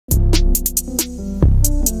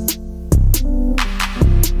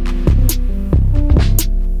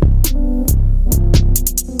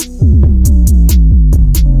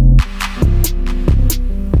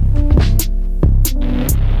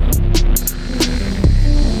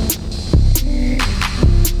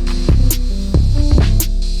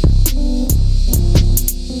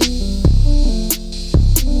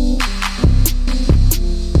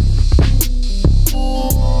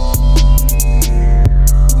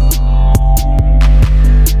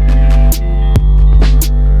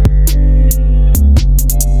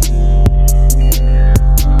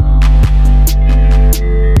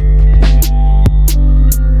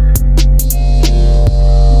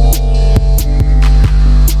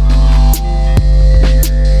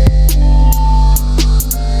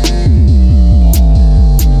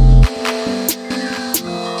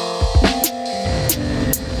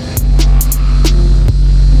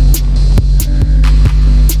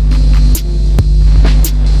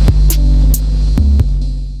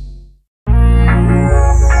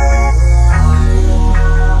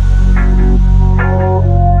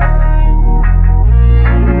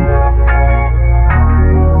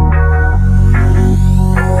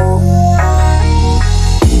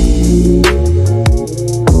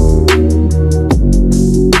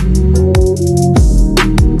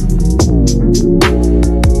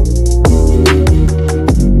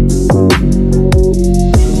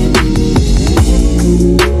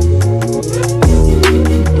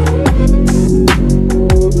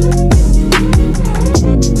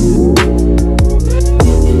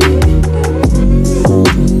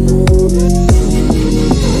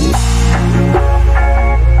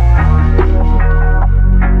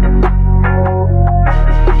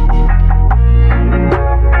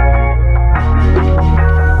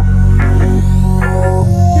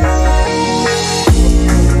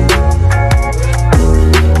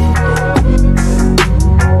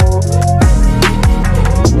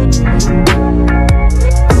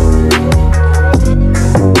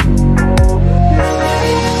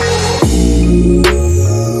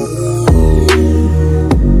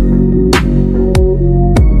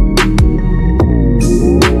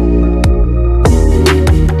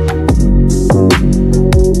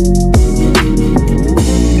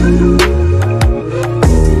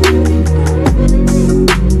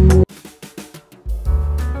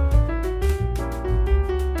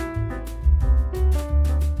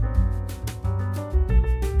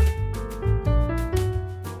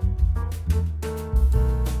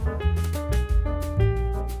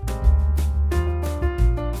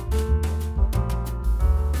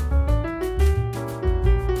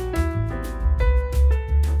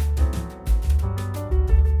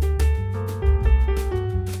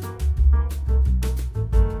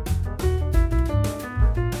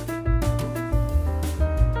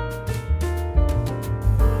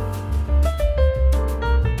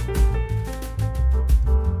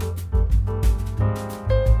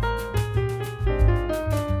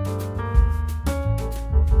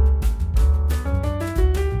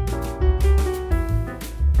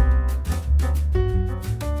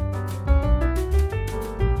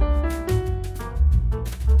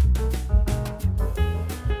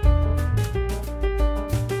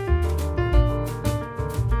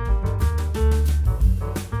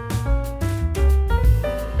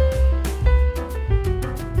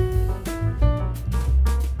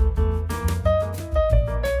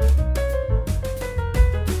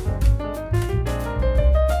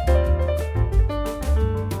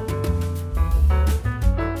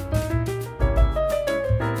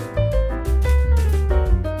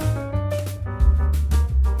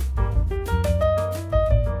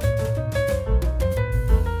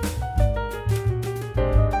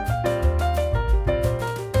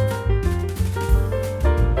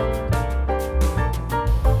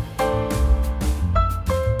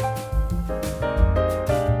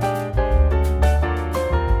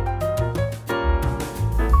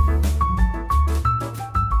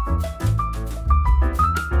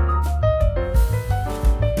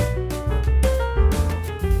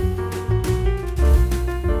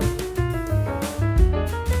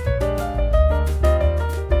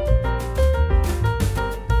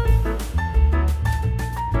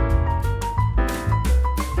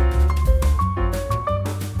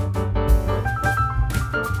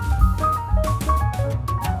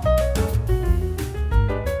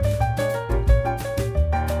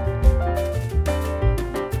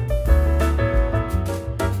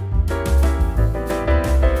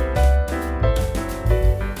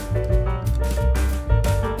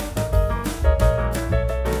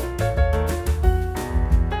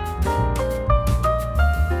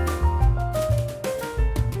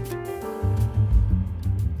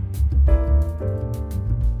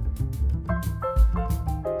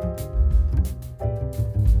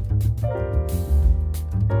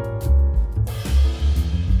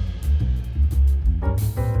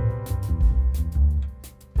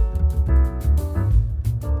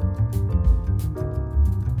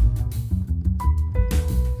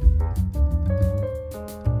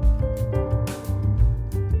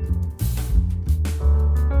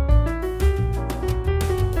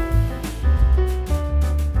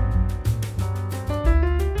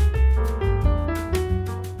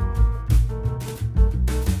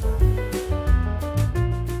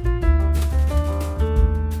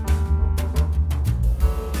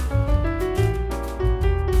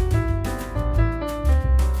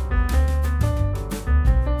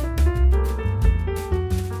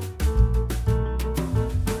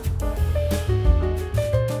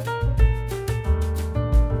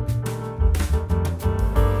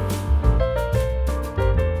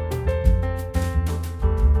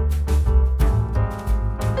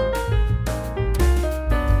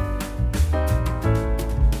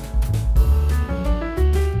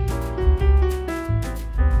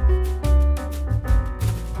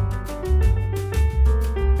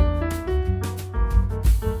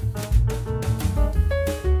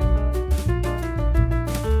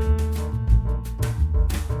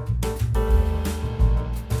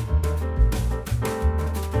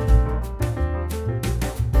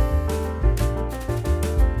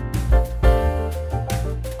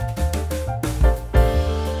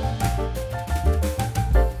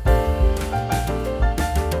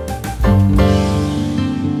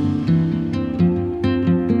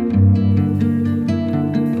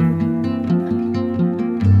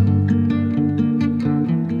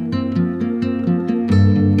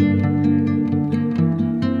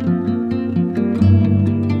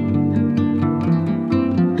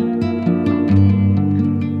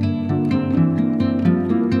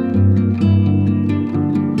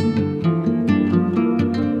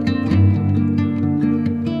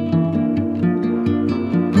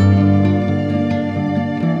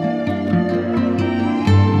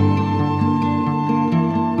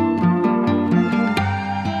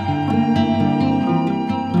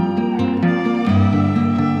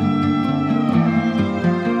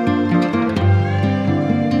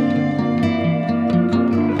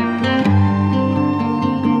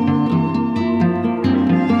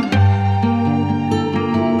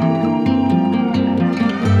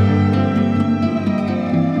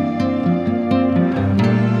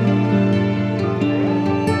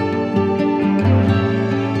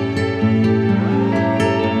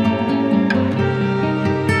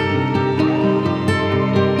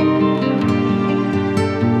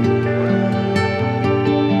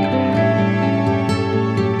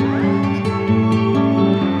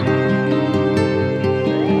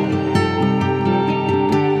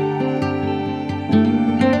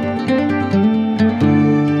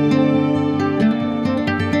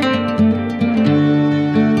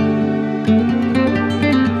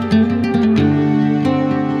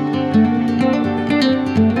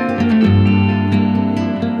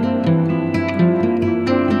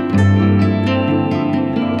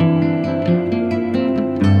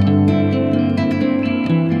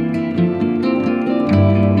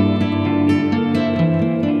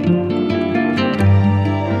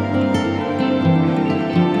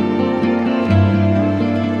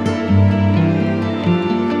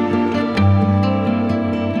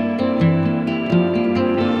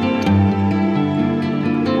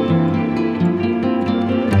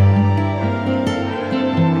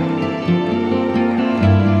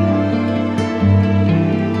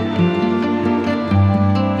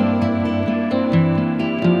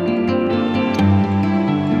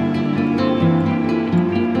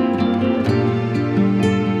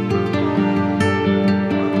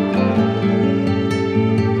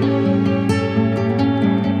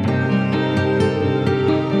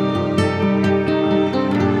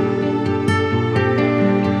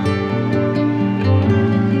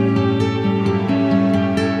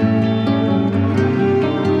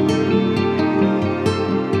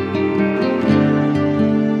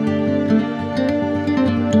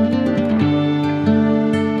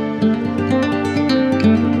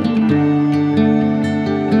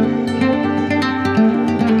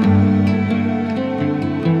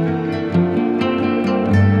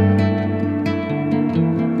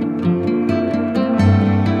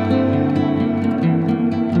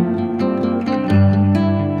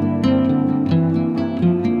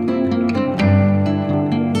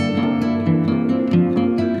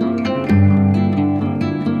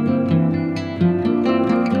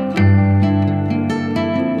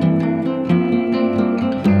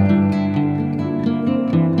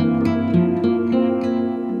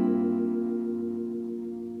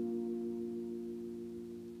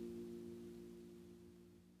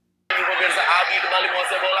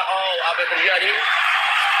akan terjadi?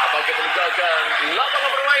 Apakah meninggalkan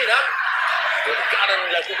lapangan permainan? Tekanan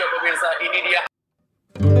dilakukan pemirsa, ini dia.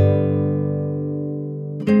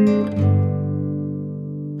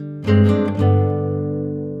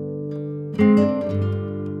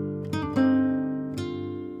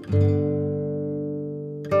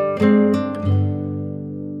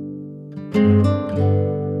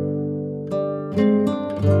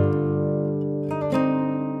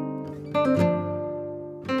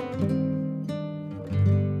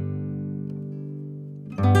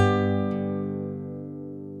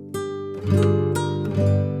 Thank you.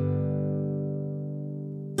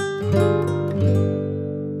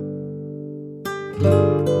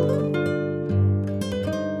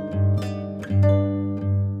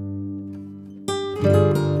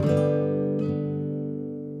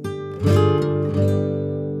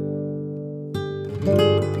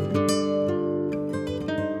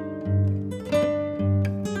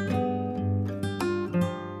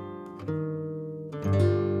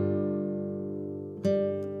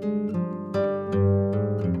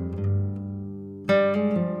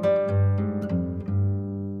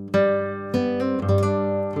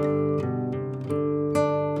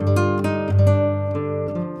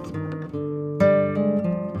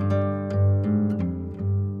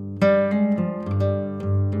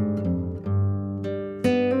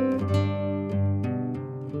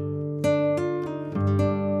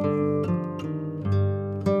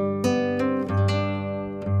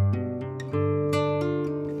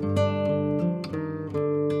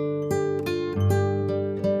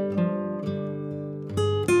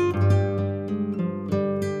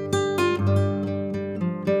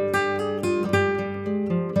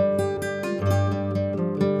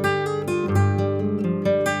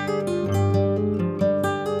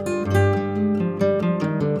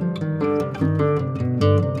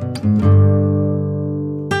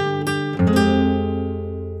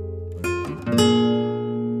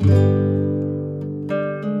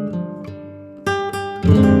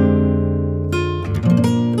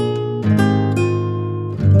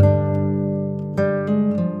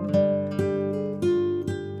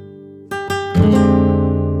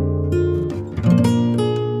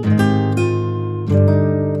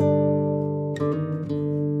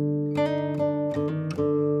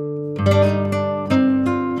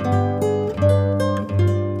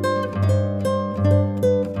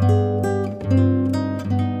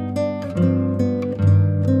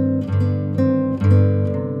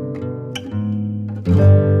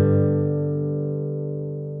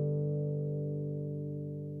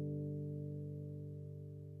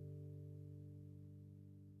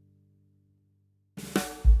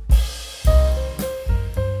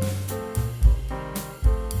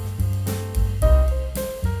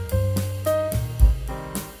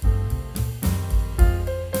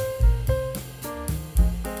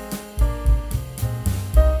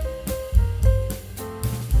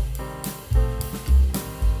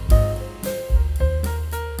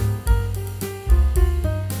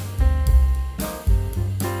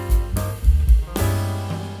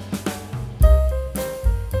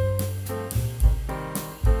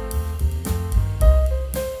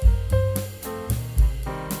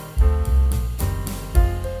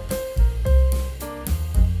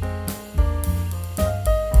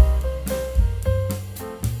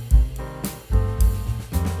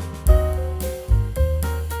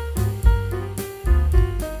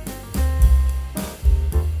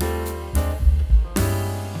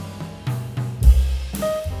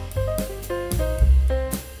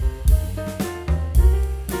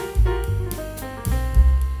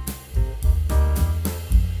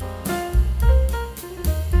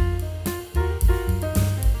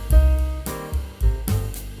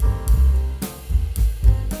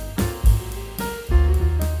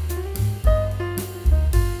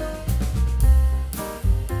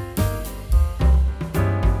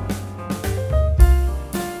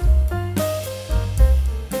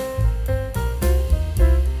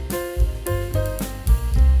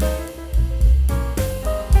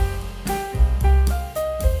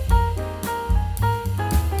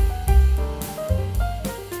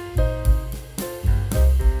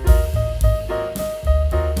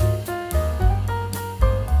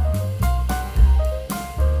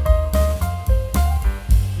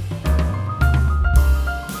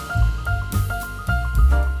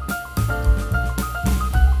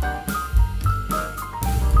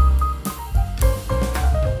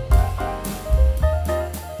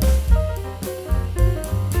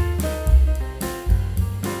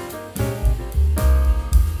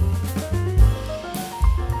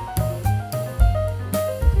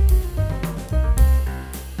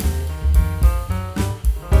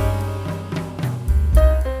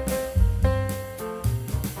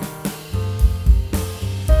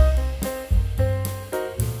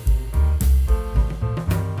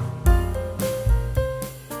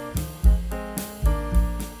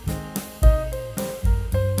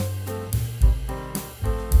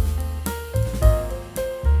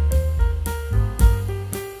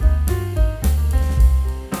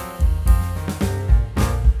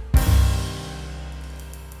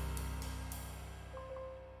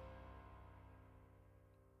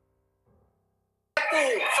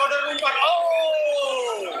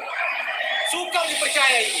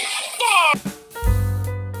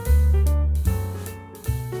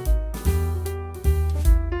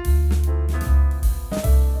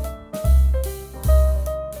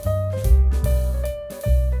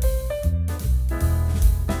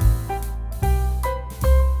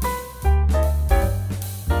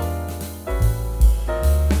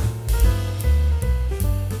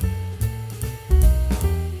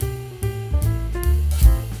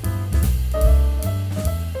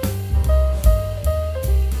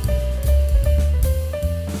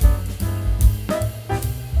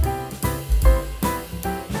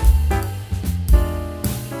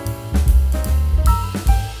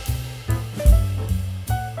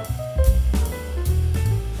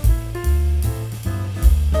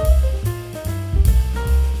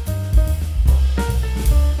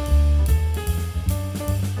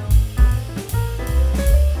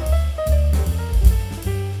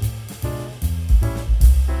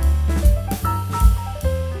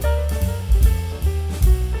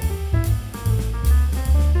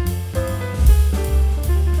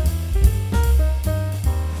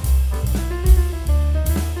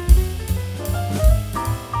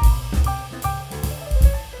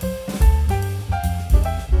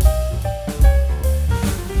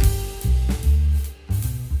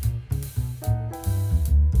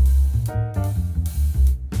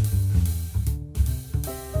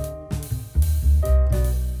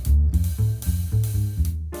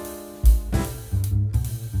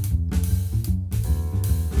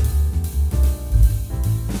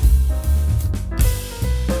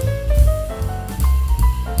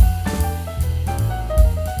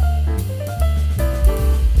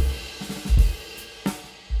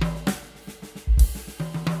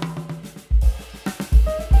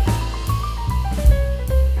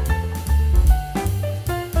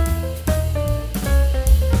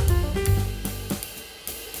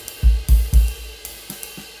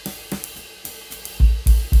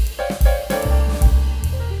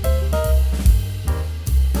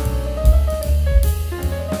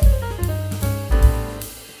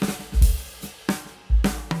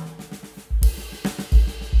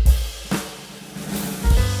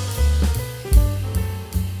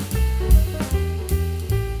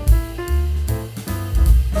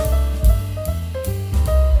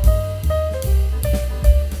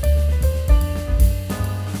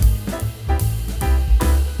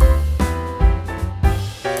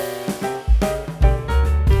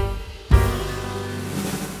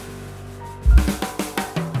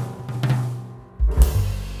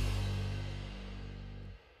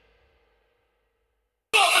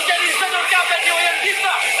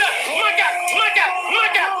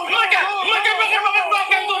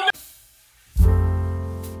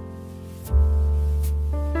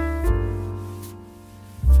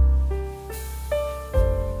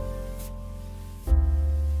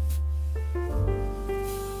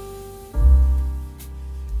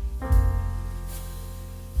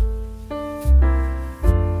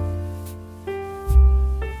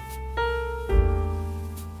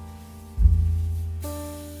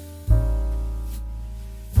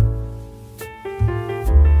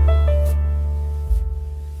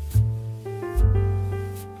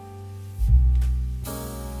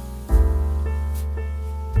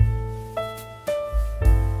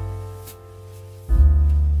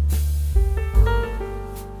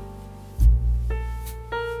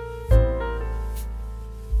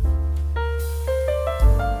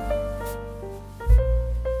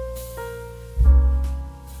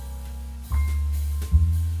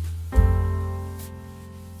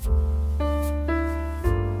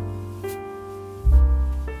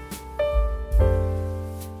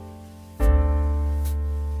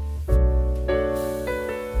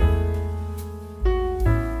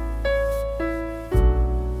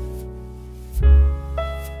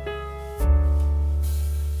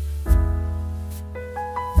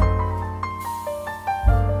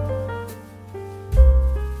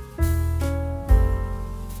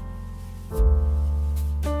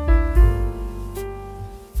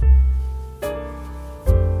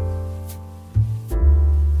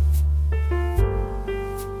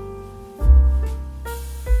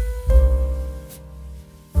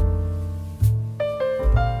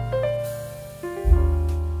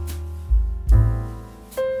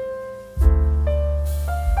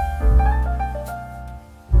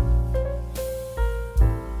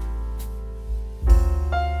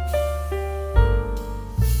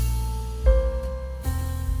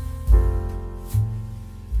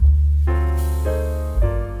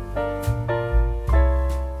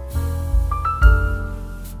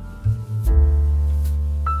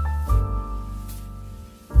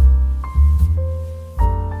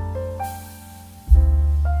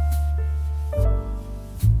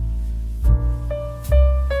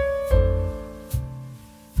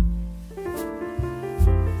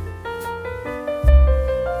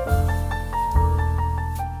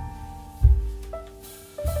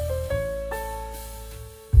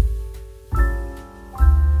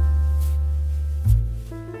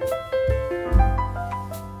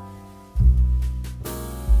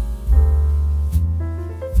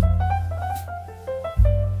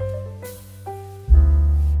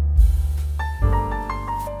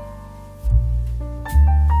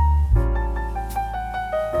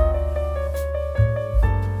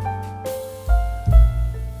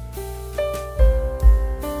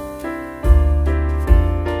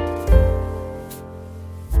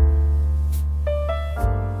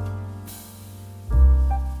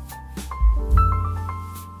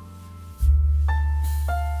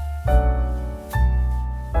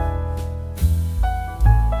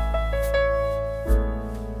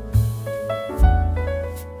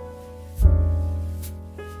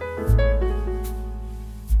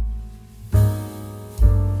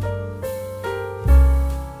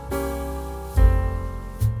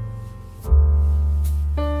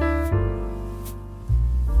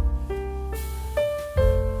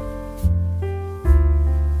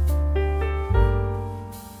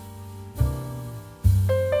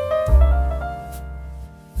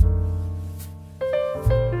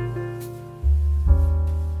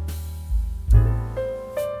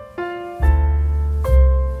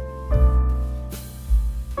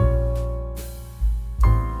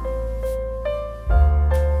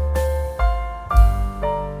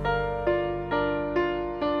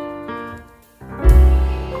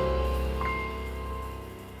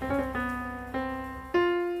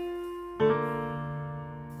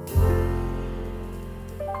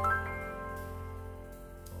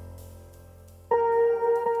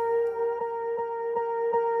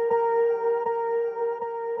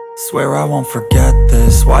 Swear I won't forget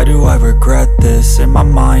this, why do I regret this? In my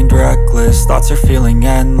mind reckless, thoughts are feeling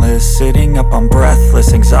endless. Sitting up I'm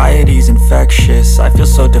breathless, anxiety's infectious. I feel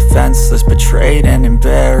so defenseless, betrayed and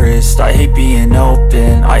embarrassed. I hate being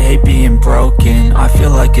open, I hate being broken. I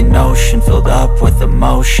feel like an ocean filled up with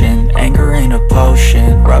emotion. Anger ain't a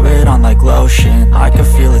potion, rub it on like lotion. I can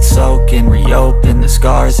feel it soaking, reopen, the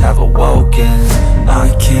scars have awoken.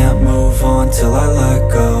 I can't move on till I let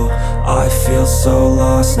go. I feel so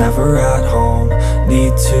lost, never at home.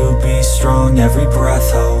 Need to be strong, every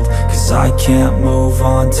breath hold. Cause I can't move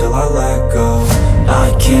on till I let go.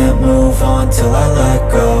 I can't move on till I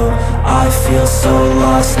let go. I feel so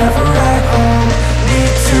lost, never at home.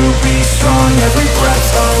 Need to be strong, every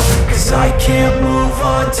breath hold. Cause I can't move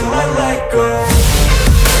on till I let go.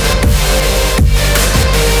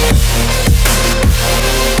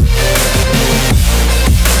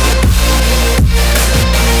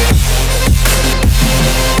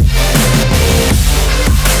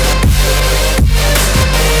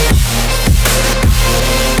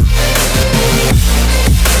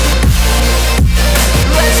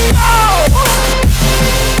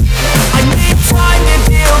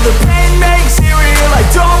 The pain makes it real, I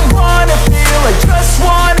don't wanna feel, I just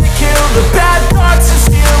wanna kill the bad thoughts and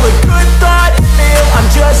steal a good thought and feel. I'm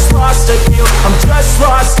just lost, I feel, I'm just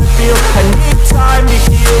lost, I feel. I need time to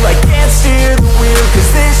heal, I can't steer the wheel. Cause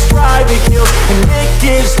this drive it kills, and it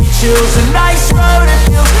gives me chills. A nice road it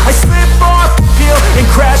feels, I slip off the peel and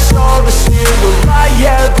crash all the steel. Will I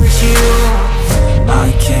ever heal? I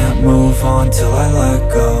can't move on till I let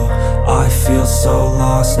go. I feel so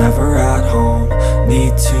lost, never at home.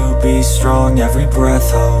 Need to be strong, every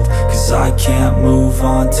breath hold. Cause I can't move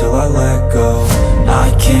on till I let go.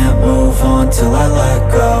 I can't move on till I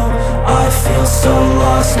let go. I feel so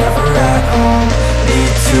lost, never at home.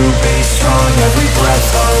 Need to be strong, every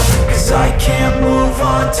breath hold. Cause I can't move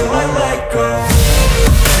on till I let go.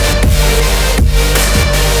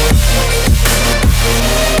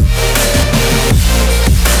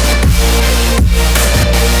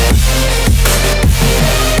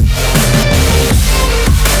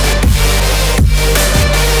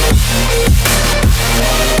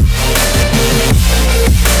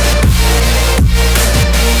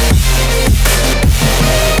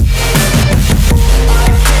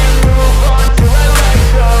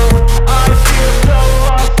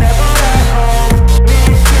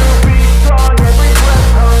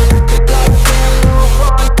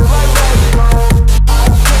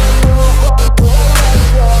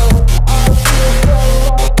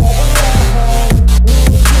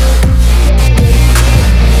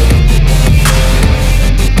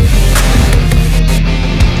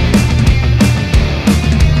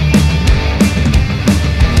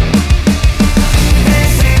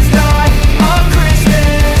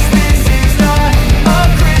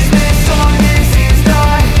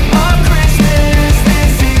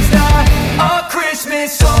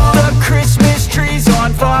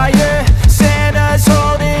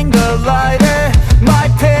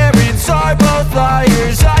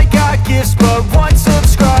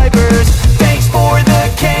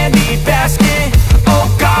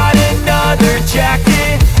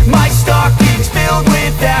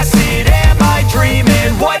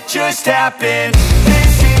 Just happened.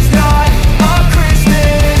 This is not a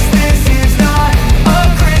Christmas. This is not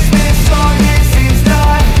a Christmas song. This is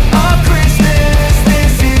not a Christmas.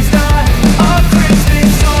 This is not a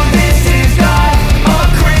Christmas song. This is not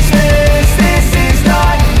a Christmas. This is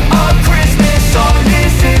not a Christmas song.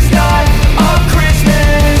 This is not a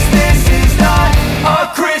Christmas. This is not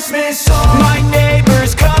a Christmas song. My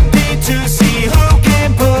neighbors compete to see who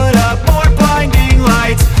can put up more blinding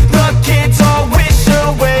lights. The kids all wish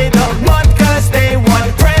away the month cause they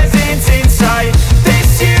want presents in sight.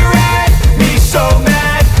 This year had me so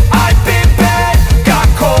mad, I've been bad, got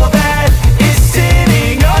coal that is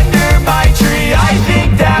sitting under my tree. I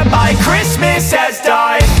think that my Christmas has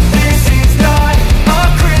died. This is not a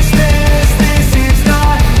Christmas. This is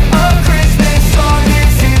not a Christmas song.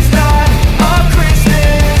 This is not a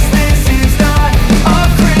Christmas. This is not a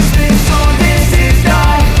Christmas song. This is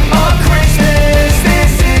not a Christmas.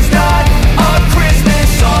 This is not a Christmas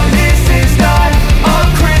song. This is not a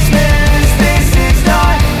Christmas. This is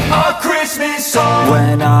not a Christmas song.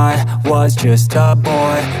 When I was just a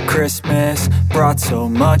boy, Christmas brought so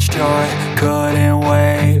much joy. Couldn't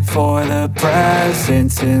wait for the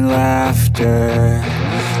presents and laughter.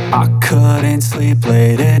 I couldn't sleep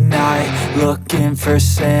late at night, looking for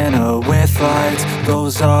Santa with lights.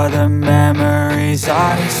 Those are the memories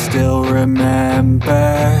I still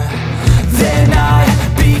remember. Then I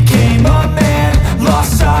became a man,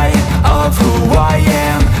 lost sight of who I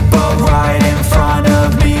am. But right in front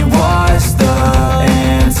of me was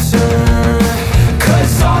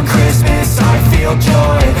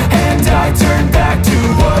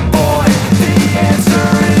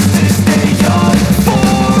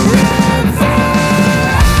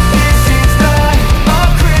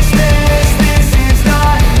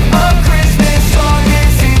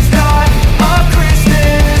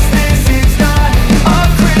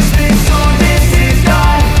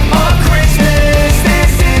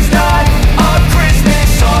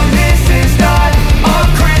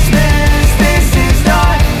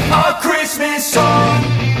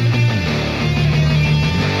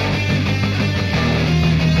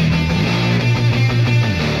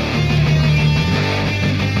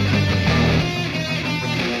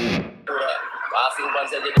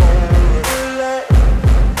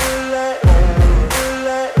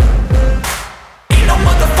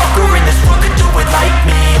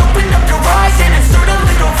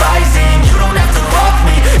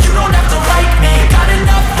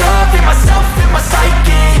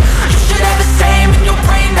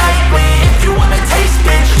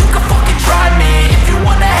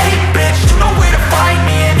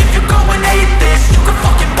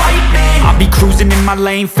my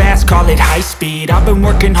lane fast, call it high speed. I've been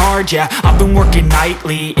working hard, yeah, I've been working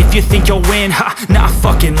nightly. If you think you'll win, ha, not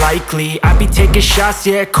fucking likely. I be taking shots,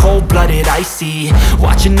 yeah, cold-blooded, icy.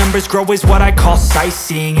 Watching numbers grow is what I call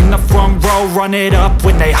sightseeing. In the front row, run it up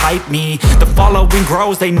when they hype me. The following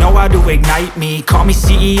grows, they know how to ignite me. Call me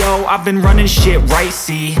CEO, I've been running shit right,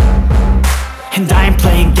 see. And I ain't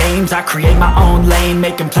playing games, I create my own lane,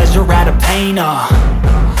 making pleasure out of pain,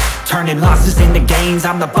 turning losses into gains.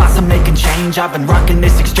 I'm the boss, I'm making change. I've been rocking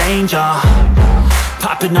this exchange,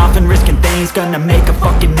 popping off and risking things. Gonna make a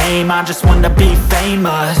fucking name, I just wanna be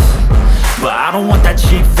famous. But I don't want that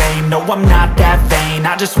cheap fame, no I'm not that vain.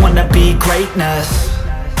 I just wanna be greatness.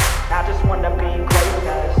 I just wanna be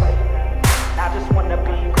greatness. I just wanna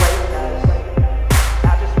be greatness.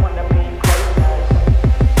 I just wanna be greatness.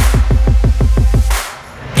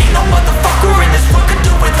 Ain't no motherfucker in this world could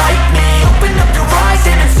do it like me. Open up your eyes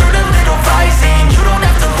and insert a little rising. You don't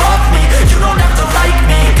have to love me, you don't have to like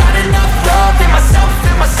me. Got enough love in myself,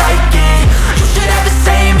 in my psyche. You should have the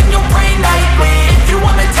same in your brain nightly. If you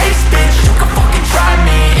wanna taste, bitch, you can fucking try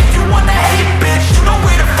me. If you wanna hate, bitch, you know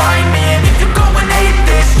where to find me. And if you go and hate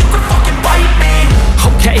this, you can fucking bite me.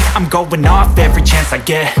 Okay, I'm going off every chance I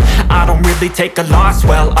get. I don't really take a loss,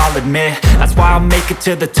 well, I'll admit. That's why I'll make it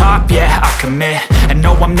to the top, yeah, I commit. And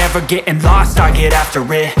no, I'm never getting lost, I get after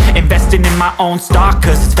it. Investing in my own stock,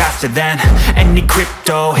 cause it's faster than any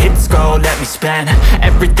crypto hits go, let me spend.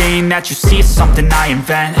 Everything that you see is something I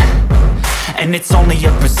invent. And it's only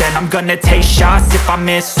a percent. I'm gonna take shots. If I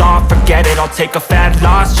miss all, forget it. I'll take a fat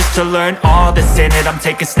loss just to learn all that's in it. I'm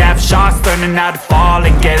taking snapshots, learning how to fall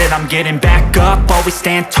and get it. I'm getting back up, always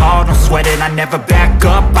stand tall, don't sweat it. I never back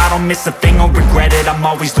up, I don't miss a thing or regret it. I'm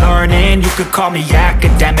always learning, you could call me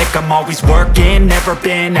academic. I'm always working, never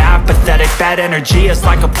been apathetic. Bad energy is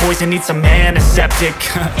like a poison, needs some antiseptic.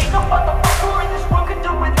 Ain't no motherfucker in this world could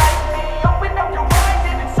do it like me. Open up your eyes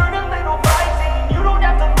and insert a little rising. You don't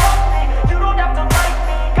have to love me, you don't have to like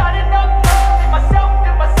me. Got enough love in myself,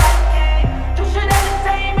 in my psyche. You should have the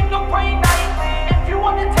same in your brain nightly. If you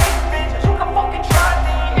wanna taste, bitch, you can fucking try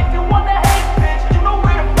me. If you wanna hate, bitch, you know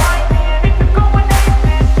where to find me. And if you go and hate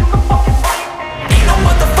this, you can fucking fight me. Ain't no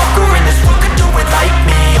motherfucker in this world could do it like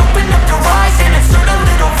me. Open up your eyes and insert a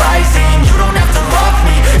little rising. You don't have to love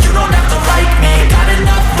me, you don't have to like me. Got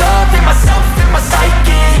enough love in myself, in my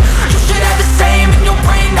psyche. You should have the same in your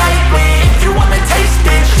brain nightly. If you wanna taste,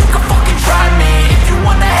 bitch, you can fucking try me. If you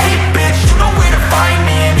wanna hate, bitch, you know where to find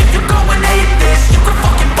me. And if you go and hate this, you can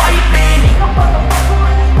fucking bite me. Ain't no motherfucker in this world could do it like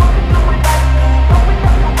me. Open up your eyes and insert a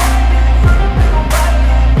little rising. You don't have to love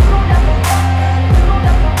me, you don't have to like me. Got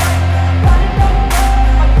enough love in myself.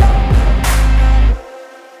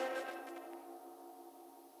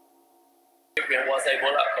 Yang menguasai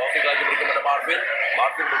bola, Taufik lagi beri kepada Marvin.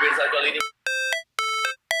 Marvin pemirsa kali ini.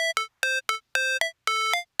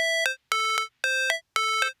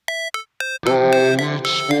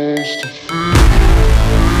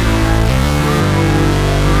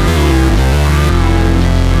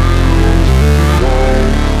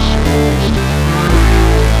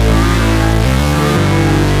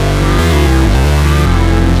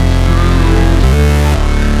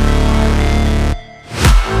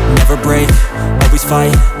 Never break, always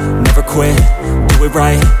fight, never quit, do it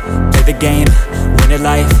right, play the game, win it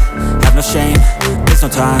life, have no shame, there's no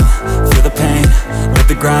time, feel the pain, live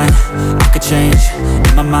the grind, I could change,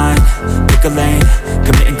 in my mind, pick a lane,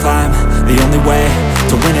 commit and climb, the only way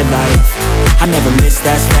to win it life. I never miss,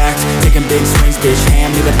 that's fact, taking big swings, bitch,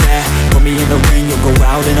 hand me the bat, put me in the ring, you'll go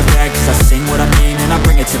out in a bag, cause I sing what I mean and I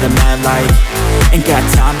bring it to the mad light. Ain't got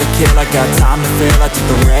time to kill, I got time to feel, I took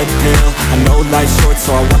the red pill, I know life's short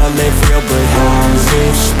so I wanna live real, but how's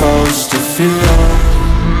it supposed to feel?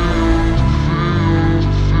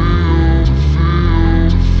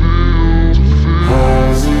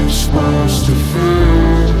 How's it supposed to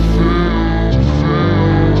feel?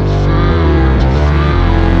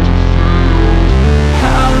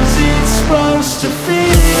 How's it supposed to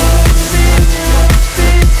feel?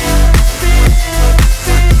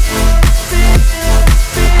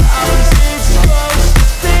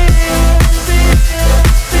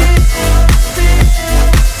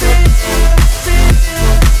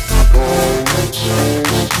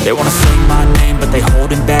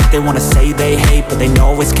 wanna say they hate, but they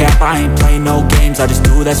know it's cap. I ain't play no games, I just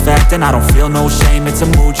do that's fact. And I don't feel no shame, it's a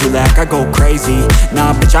mood you lack. I go crazy,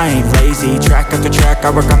 nah bitch I ain't lazy. Track after track, I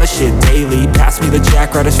work on this shit daily. Pass me the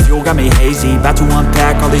jack, right as fuel, got me hazy. About to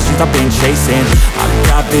unpack all these dreams I've been chasing. I've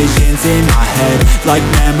got visions in my head, like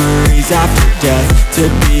memories after death. To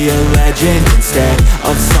be a legend instead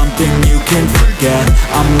of something you can forget.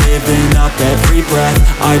 I'm living up every breath,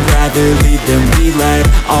 I'd rather lead than be led.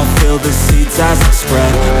 I'll fill the seats as I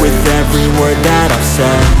spread, with every word that I've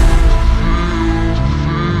said.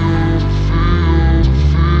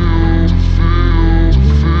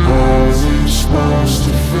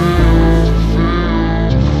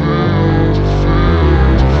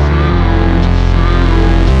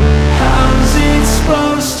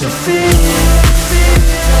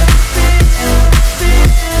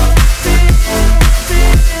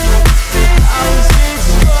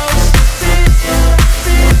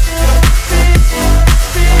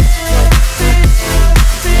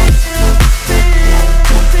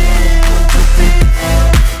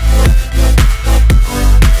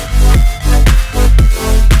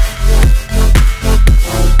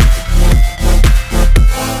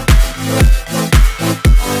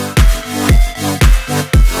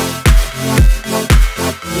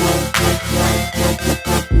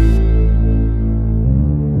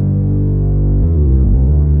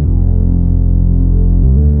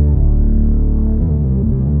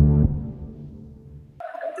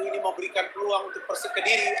 Memberikan peluang untuk Persik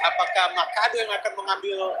Kediri. Apakah Makado yang akan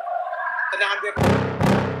mengambil tendangan bebas?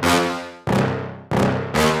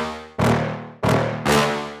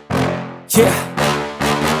 Yeah.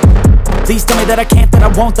 Please tell me that I can't, that I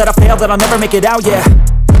won't, that I fail, that I'll never make it out, yeah.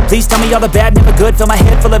 Please tell me all the bad, never good, fill my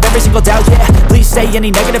head full of every single doubt, yeah. Please say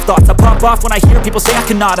any negative thoughts, I pop off when I hear people say I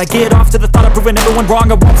cannot. I get off to the thought of proving everyone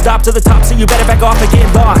wrong, I won't stop to the top, so you better back off and get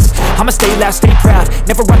lost. I'ma stay loud, stay proud,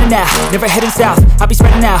 never running out, never heading south. I'll be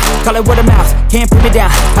spreading out, call it word of mouth, can't put me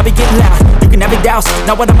down, I'll be getting loud. You can have it douse,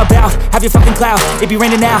 not what I'm about, have your fucking cloud, it be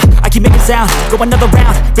raining now, I keep making sound, go another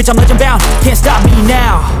round, bitch I'm legend bound, can't stop me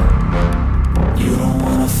now. You don't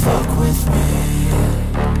wanna fuck with me,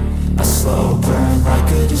 a slow burn like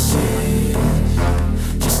a disease.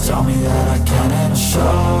 Just tell me that I can and I'll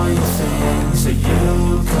show you things that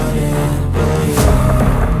you couldn't believe.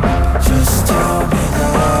 Just tell me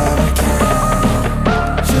that I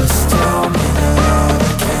can. Just tell me that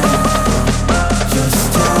I can. Just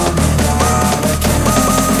tell me that I can.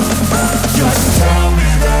 Just tell me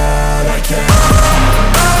that I can.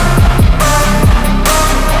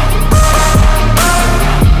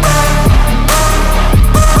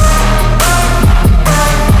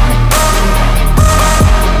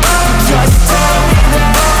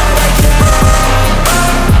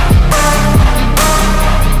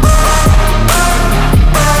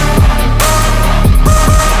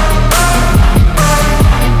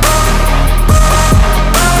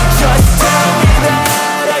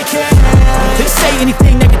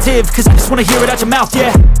 Cause I just wanna hear it out your mouth,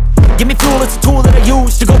 yeah. Give me fuel, it's a tool that I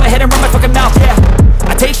use to go ahead and run my fucking mouth, yeah.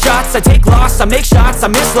 I take shots, I take loss, I make shots, I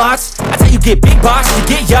miss lots. That's how you get big box, you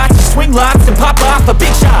get yachts, you swing lots and pop off a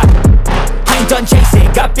big shot. I ain't done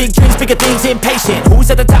chasing, got big dreams, bigger things, impatient.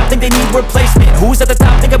 Who's at the top think they need replacement? Who's at the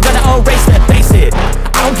top think I'm gonna erase them? Face it,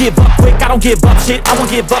 I don't give up quick, I don't give up shit, I won't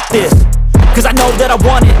give up this. Cause I know that I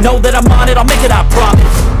want it, know that I'm on it, I'll make it, I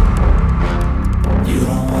promise. You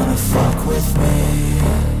don't wanna fuck with me,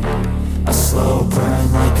 a slow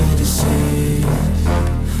burn like a disease.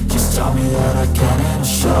 Just tell me that I can and I'll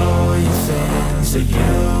show you things that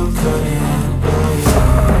you couldn't believe.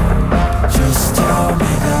 Just tell me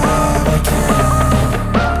that I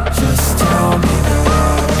can. Just tell me that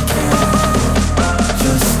I can.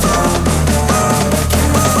 Just tell me that I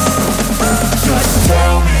can. Just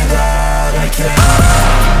tell me that I can.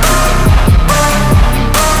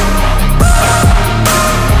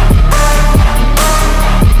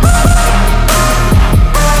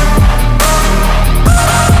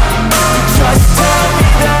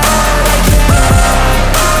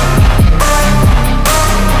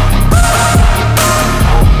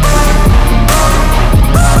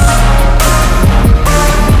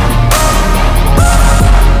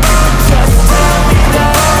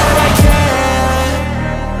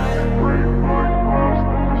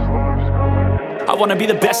 I wanna be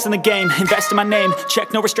the best in the game, invest in my name.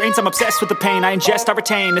 Check no restraints, I'm obsessed with the pain. I ingest, I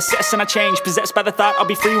retain, assess and I change. Possessed by the thought I'll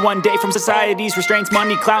be free one day from society's restraints.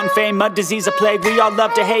 Money, clout and fame, mud, disease, a plague. We all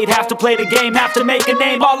love to hate, have to play the game, have to make a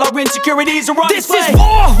name. All our insecurities are on display. This is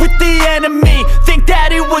war with the enemy, think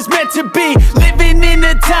that it was meant to be. Living in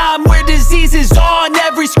a time where disease is on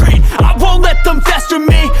every screen. I won't let them fester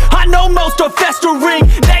me, I know most are festering.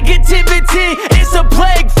 Negativity is a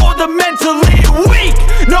plague for the mentally weak.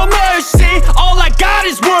 No mercy, all I got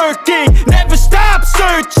is working. Never stop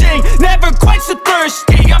searching, never quite so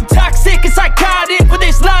thirsty. I'm toxic and psychotic, with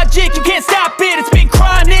this logic you can't stop it. It's been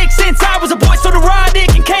chronic since I was a boy, so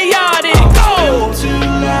neurotic and chaotic. Built to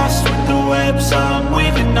last with the webs I'm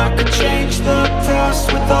weaving. I could change the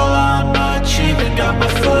past with all I'm achieving. Got my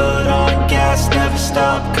foot on gas, never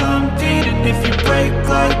stop competing. If you break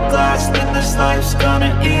like glass, then this life's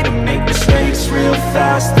gonna eat 'em. Make mistakes real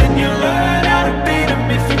fast, then you learn how to beat 'em.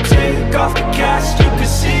 If you take off the cast, you can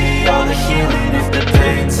see all the healing. If the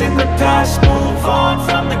pain's in the past, move on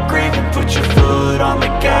from the grave and put your foot on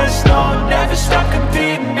the gas. No, never stop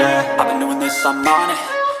competing, yeah. I've been doing this, I'm on it.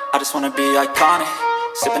 I just wanna be iconic.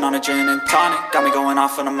 Sipping on a gin and tonic, got me going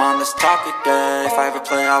off when I'm on this topic, yeah. If I ever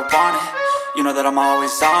play, I want it. You know that I'm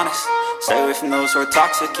always honest. Stay away from those who are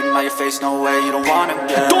toxic. Keep them out your face, no way, you don't want them,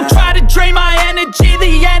 yeah. Don't try to drain my energy.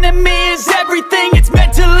 The enemy is everything. It's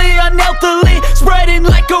mentally, unhealthily spreading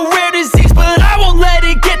like a rare disease, but I won't let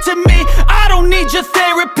it get to me. I don't need your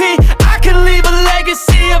therapy. I can leave a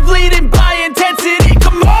legacy of leading by intensity.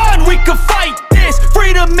 Come on, we can fight this.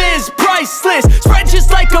 Freedom is priceless. Spread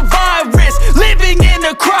just like a virus. Living in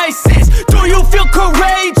a crisis. Do you feel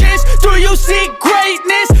courageous? Do you seek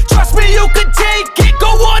greatness? Trust me, you can take it.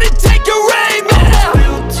 Go on and take your aim, yeah.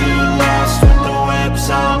 Built to last with the webs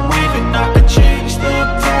I'm weaving. I could change the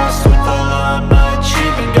past with all I'm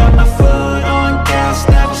achieving. Got my foot on gas,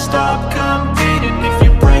 never stop competing. If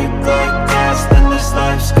you break like glass, then this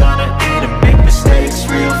life's gonna eat 'em. Make mistakes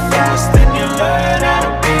real fast, then you learn how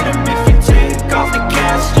to beat 'em. If you take off the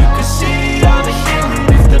cast, you can see all the healing.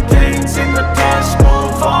 If the pain's in the past,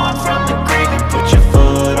 move on from the grave and put your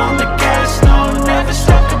foot on the gas. No, never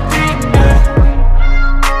stop competing, yeah.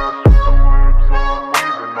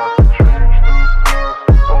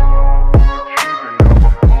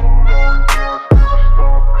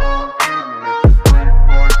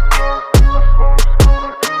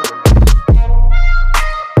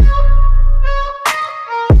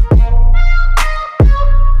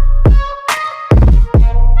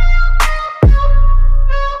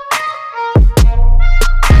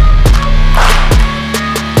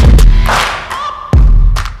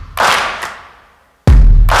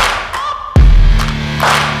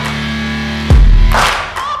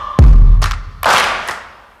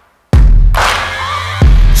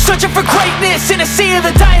 Searching for greatness in a sea of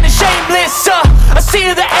the dying and shameless, a sea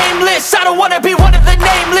of the aimless. I don't wanna be one of the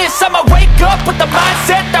nameless. I'ma wake up with the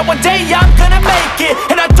mindset that one day I'm gonna make it.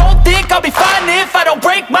 And I don't think I'll be fine if I don't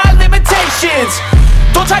break my limitations.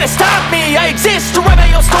 Don't try to stop me, I exist to write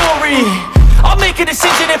my own story. I'll make a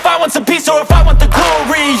decision if I want some peace or if I want the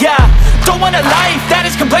glory, yeah. Don't want a life that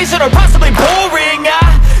is complacent or possibly boring.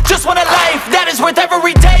 I just want a life that is worth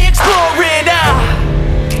every day exploring.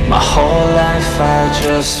 My whole life I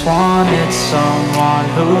just wanted someone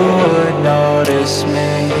who would notice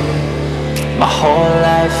me. My whole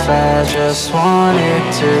life I just wanted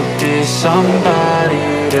to be somebody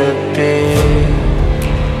to be.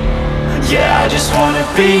 Yeah, I just wanna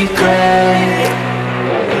be great.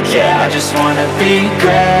 Yeah, I just wanna be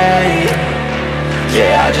great.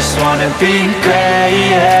 Yeah, I just wanna be great.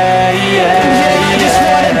 Yeah, yeah, yeah, I just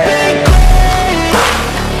wanna be great.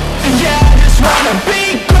 Yeah, I just wanna be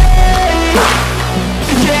great.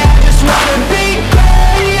 Yeah, I just wanna be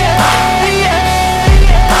great. Yeah, yeah,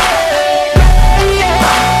 yeah. Yeah,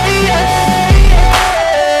 yeah, yeah.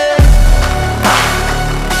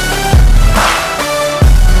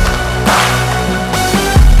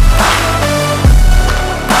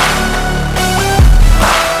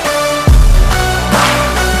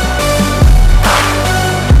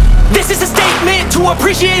 This is a statement to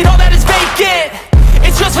appreciate all that is vacant.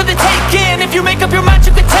 It's just for the taking. If you make up your mind,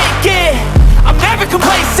 you can take it. I'm never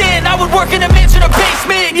complacent. I would work in a mansion or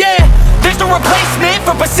basement, yeah. There's no replacement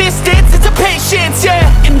for persistence. It's a patience,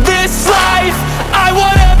 yeah. In this life, I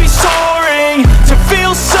wanna be soaring, to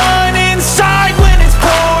feel sun inside when it's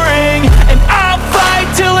pouring. And I'll fight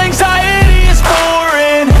till anxiety is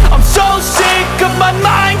foreign. I'm so sick of my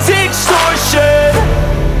mind's extortion.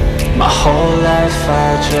 My whole life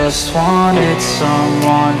I just wanted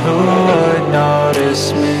someone who would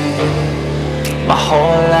notice me. My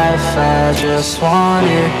whole life I just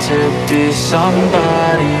wanted to be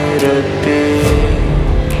somebody to be.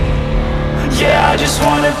 Yeah, I just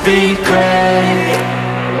wanna be great.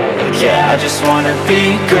 Yeah, I just wanna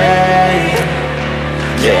be great.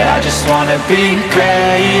 Yeah, I just wanna be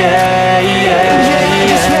great. Yeah, yeah, yeah, I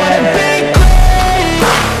just wanna be great.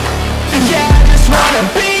 Yeah, I just wanna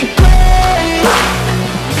be great.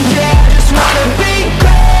 Yeah, I just wanna be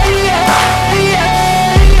great. Yeah, yeah,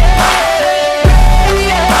 yeah,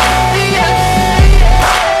 yeah, yeah, yeah.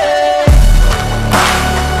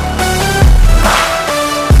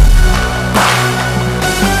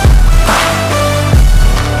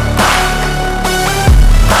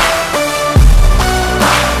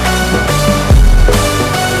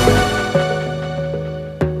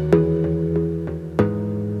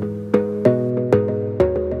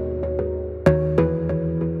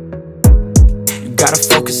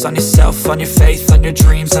 focus on yourself, on your faith, on your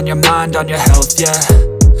dreams, on your mind, on your health, yeah.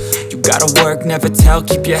 You gotta work, never tell,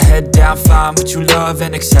 keep your head down, find what you love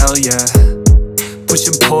and excel, yeah. Push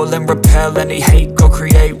and pull and repel any hate, go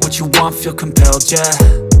create what you want, feel compelled, yeah.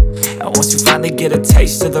 And once you finally get a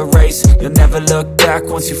taste of the race, you'll never look back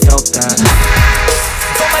once you felt that.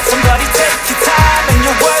 Don't let somebody take your time and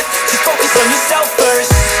your worth, just focus on yourself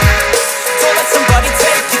first. Don't let somebody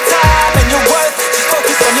take your time and your worth, just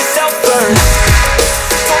focus on yourself first.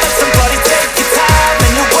 Don't let somebody take your time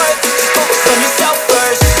and your worth, just focus on yourself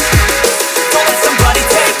first. Don't let somebody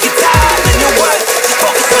take your time and your worth, just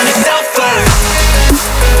focus on yourself first.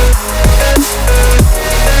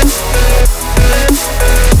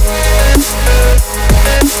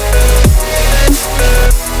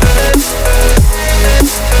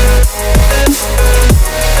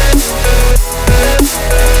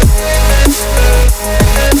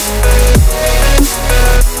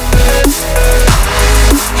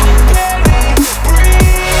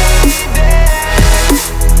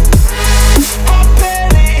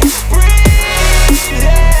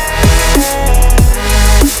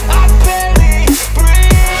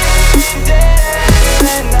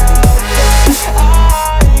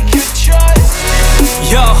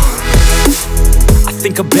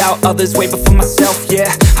 Think about others way before myself,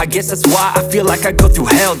 yeah. I guess that's why I feel like I go through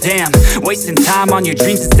hell, damn. Wasting time on your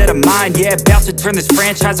dreams instead of mine, yeah. About to turn this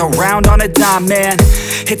franchise around on a dime, man.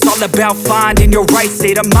 It's all about finding your right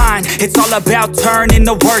state of mind. It's all about turning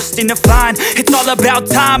the worst into fine. It's all about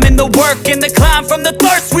time and the work and the climb. From the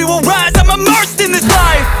thirst we will rise, I'm immersed in this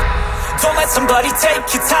life. Don't let somebody take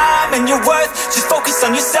your time and your worth, just focus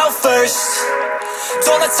on yourself first.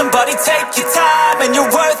 Don't let somebody take your time and your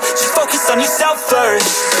worth, just focus on yourself first.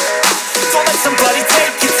 Don't let somebody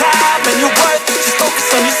take your time and your worth, just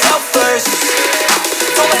focus on yourself first.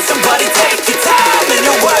 Don't let somebody take your time and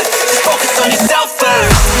your worth, just focus on yourself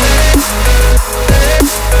first.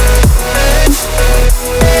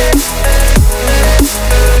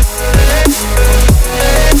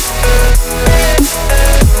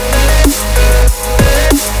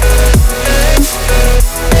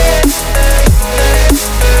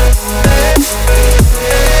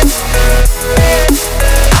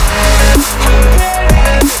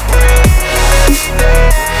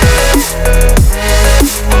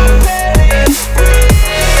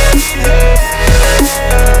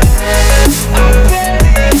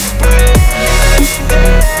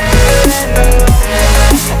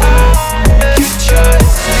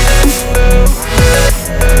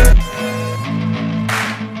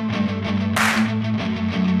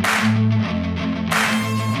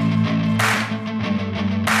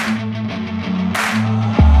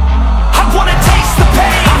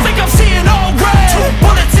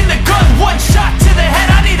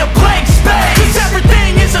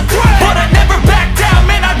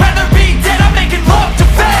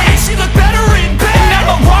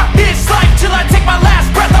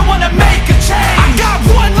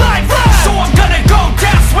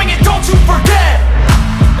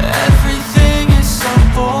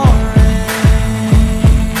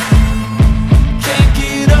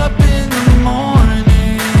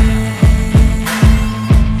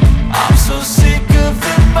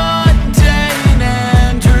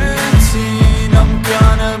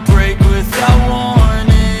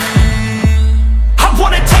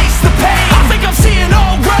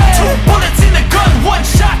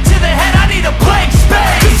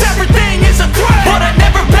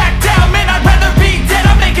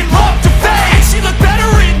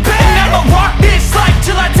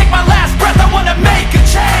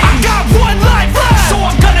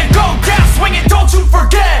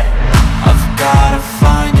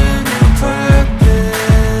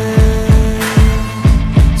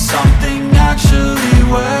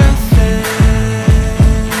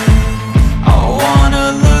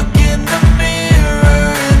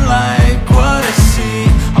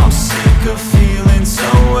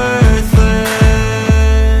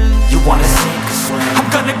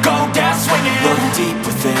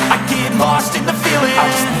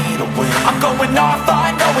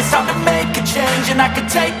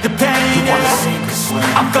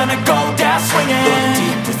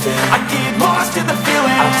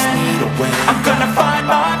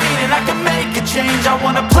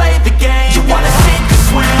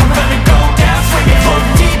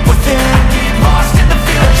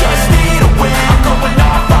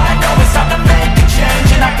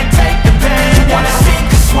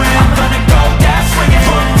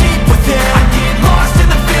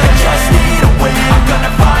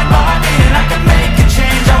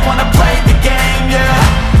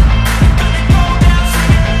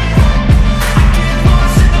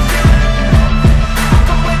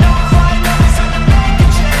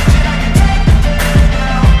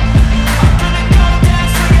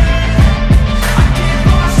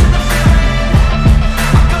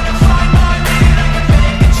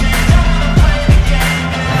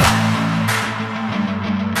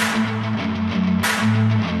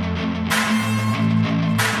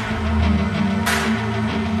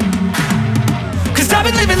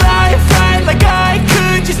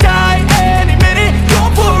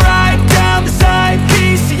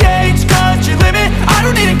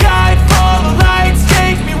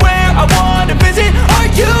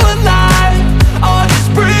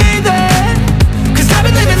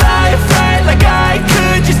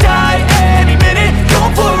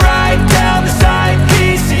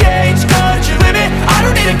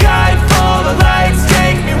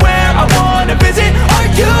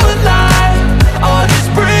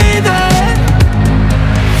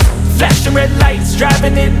 flashing red lights,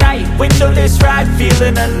 driving at night, windowless ride,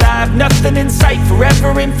 feeling alive, nothing in sight,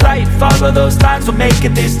 forever in flight, follow those lines, we'll make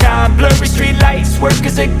it this time, blurry street lights, work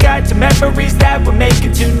as a guide to memories that we're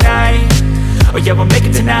making tonight, oh yeah, we'll make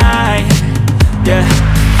it tonight, yeah.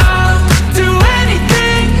 I'll do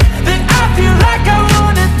anything that I feel like I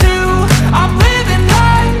wanna do, I'm living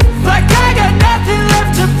life like I got nothing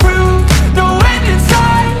left to prove, no end in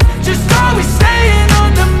sight, just always staying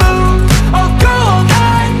on the move, I'll go all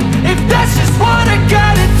night, if that's just what I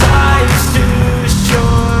gotta do. Life's too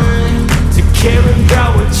short to care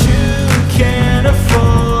about what you can't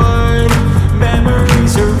afford,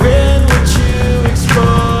 memories are in what you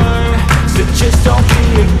explore, so just don't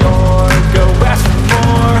be ignored, go ask for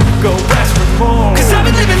more, go ask for more. Cause I've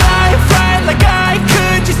been living life right like I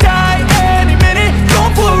could just die any minute,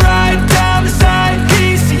 going for a ride down the side,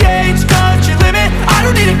 PCH country limit, I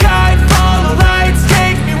don't need a guide, follow lights,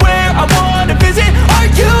 take me where I wanna visit, are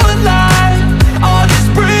you alive? I'll just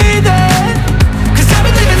breathe in, cause I've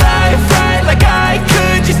been living life right like I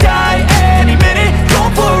could just die any minute,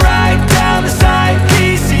 going for a ride down the side,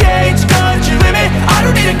 PCH country limit, I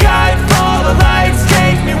don't need a guide, follow lights,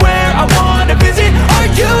 take me where I wanna visit, are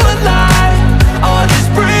you alive? I'll just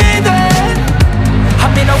breathe in.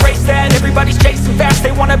 I'm in a race that everybody's chasing fast,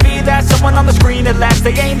 they wanna be that someone on the screen at last,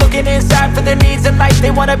 they ain't looking inside for their needs in life, they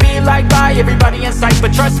wanna be liked by everybody in sight,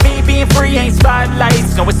 but trust me, being free ain't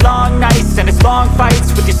spotlights, no it's long nights and it's long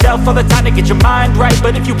fights with yourself all the time to get your mind right,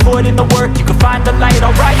 but if you put in the work you can find the light,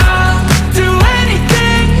 alright. I'll do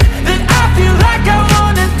anything that I feel like I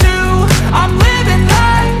wanna do, I'm living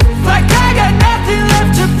life like I got nothing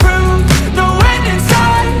left to prove, no end in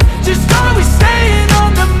sight, just always staying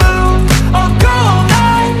on the move, I'll go all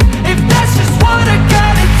night, if that's just what I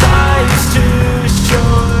gotta do. Life's too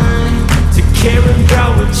short to care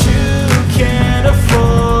about what you can't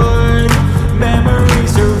afford,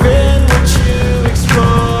 memories are in what you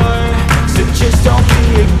explore, so just don't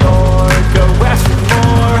be ignored, go ask for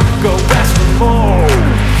more, go ask for more.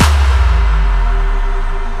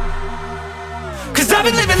 Cause I've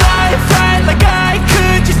been living life right like I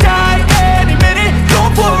could just die any minute,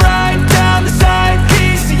 going for a ride down the side,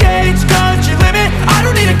 PCH country limit, I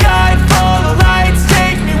don't need a guide, follow lights,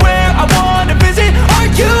 take me where I wanna visit, are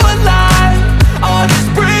you alive? I'll just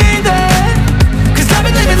breathe in, cause I've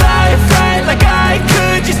been living life right like I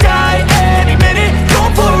could just die any minute,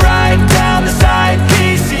 going for a ride down the side,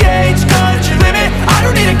 PCH country limit, I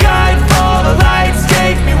don't need a guide, follow lights,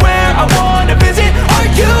 take me where I wanna visit, are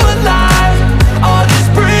you alive? I'll just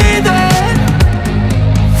breathe in.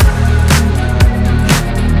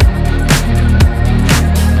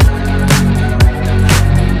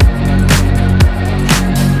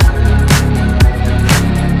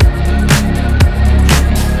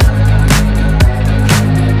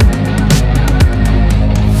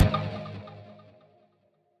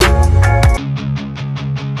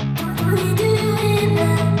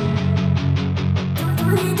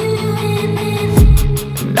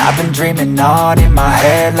 I've been dreaming on in my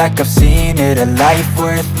head like I've seen it, a life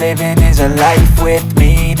worth living is a life with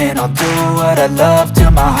meaning, I'll do what I love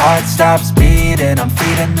till my heart stops beating, I'm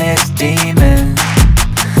feeding this demon.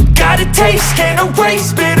 Got a taste, can't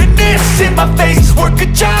erase bitterness in my face, work a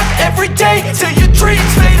job every day till your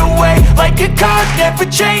dreams fade away, like a card never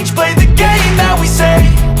change, play the game that we say,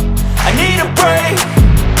 I need a break.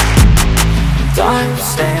 I'm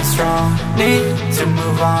staying strong, need to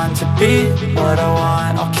move on to be what I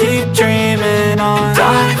want, I'll keep dreaming on.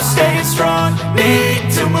 I'm staying strong, need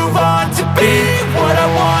to move on to be what I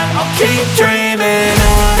want, I'll keep dreaming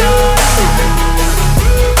on.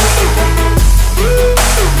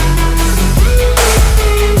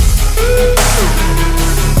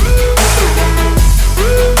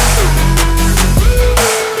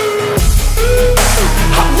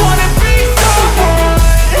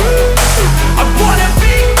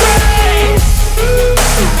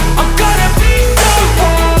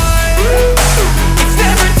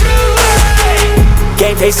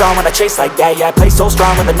 Face on when I chase like that, yeah, I play so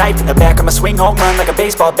strong with a knife in the back, I'ma swing home run like a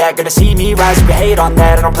baseball bat, gonna see me rise if you hate on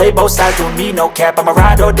that, I don't play both sides, doing me no cap, I'ma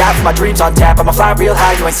ride or die for my dreams on tap, I'ma fly real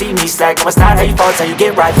high, you ain't see me slack, no it's not how you fall, it's how you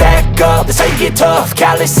get right back up, that's how you get tough,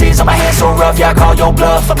 calluses on my hands so rough, yeah I call your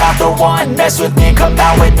bluff, I'm not the one, mess with me and come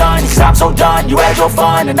out with none, cause I'm so done, you had your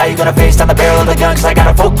fun, and now you're gonna face down the barrel of the gun, cause I got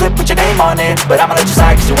a full clip with your name on it, but I'ma let you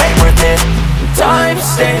slide cause you ain't worth it. I'm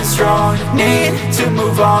staying strong, need to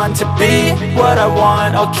move on to be what I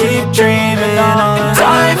want, I'll keep dreaming on.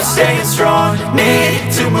 I'm staying strong, need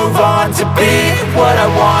to move on to be what I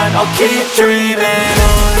want, I'll keep dreaming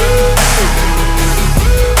on.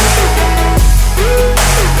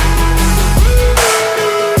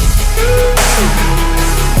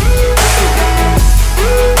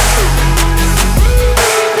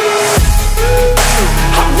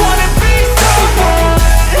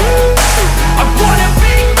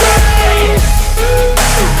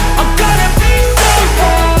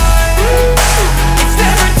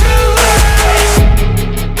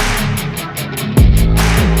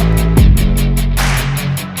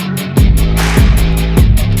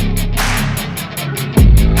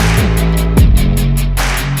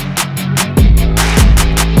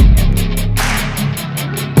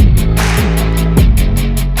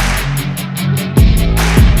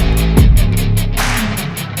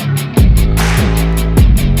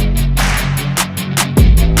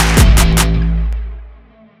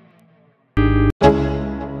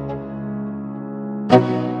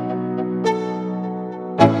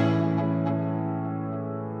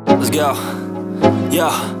 go. Yeah,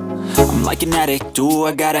 I'm like an addict, do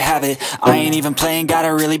I gotta have it. I ain't even playing, got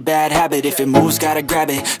a really bad habit. If it moves, gotta grab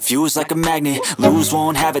it, fuse like a magnet. Lose,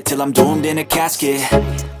 won't have it till I'm doomed in a casket.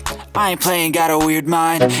 I ain't playing, got a weird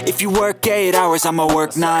mind. If you work 8 hours, I'ma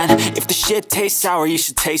work 9. If the shit tastes sour, you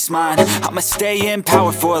should taste mine. I'ma stay in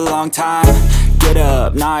power for a long time. Get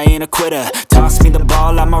up, nah, I ain't a quitter. Toss me the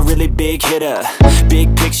ball, I'm a really big hitter.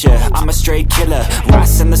 Big picture, I'm a straight killer.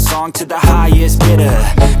 Rising the song to the highest bidder.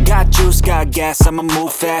 Got juice, got gas, I'ma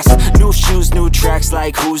move fast. New shoes, new tracks,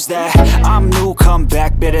 like who's that? I'm new, come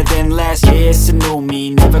back, better than last. Yeah, it's a new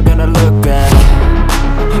me, never gonna look back.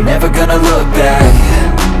 Never gonna look back.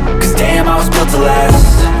 Cause damn, I was built to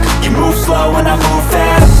last. You move slow and I move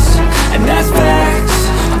fast, and that's facts.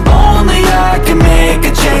 Only I can make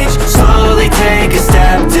a change. Slowly take a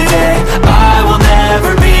step today. I will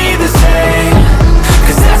never be the same.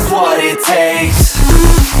 Cause that's what it takes.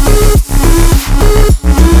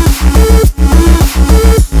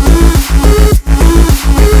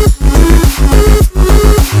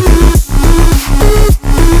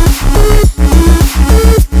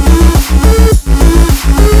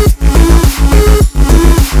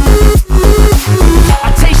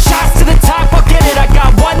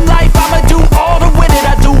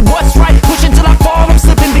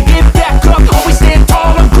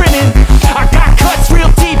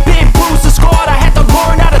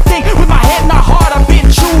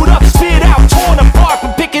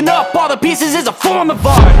 Pieces is a form of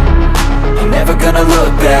art. I'm never gonna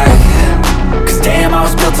look back. Cause damn, I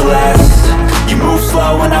was built to last. You move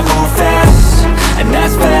slow and I move fast, and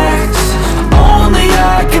that's facts. Only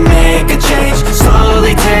I can make a change.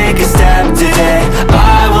 Slowly take a step today.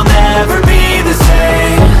 I will never be the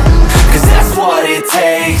same. Cause that's what it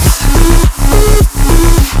takes.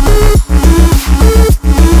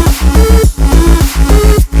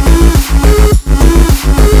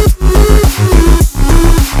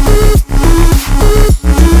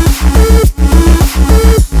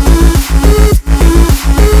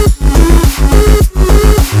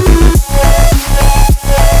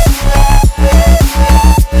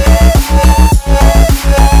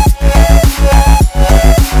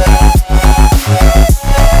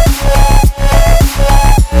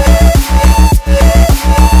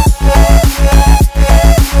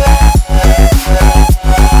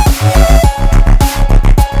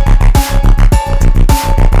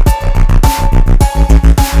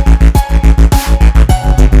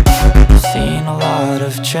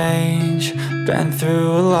 Been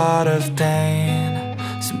through a lot of pain.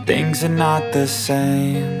 Some things are not the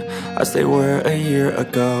same as they were a year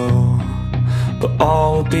ago, but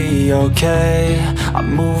all will be okay. I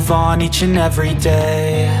move on each and every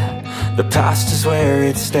day. The past is where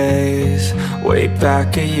it stays. Way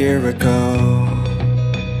back a year ago,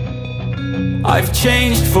 I've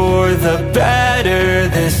changed for the better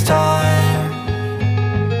this time.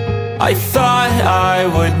 I thought I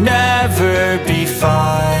would never be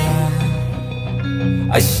fine.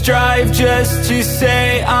 I strive just to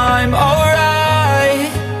say I'm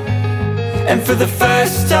alright, and for the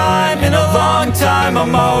first time in a long time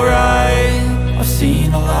I'm alright. I've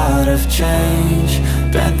seen a lot of change,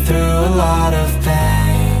 been through a lot of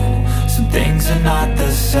pain. Some things are not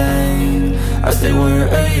the same as they were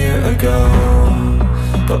a year ago,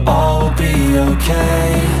 but all will be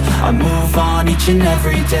okay. I move on each and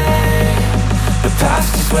every day. The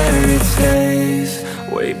past is where it stays.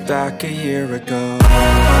 Way back a year ago.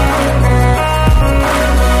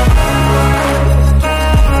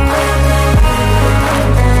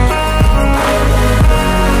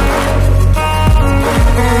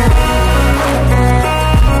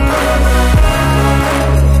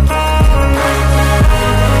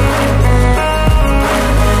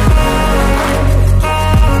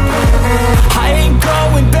 I ain't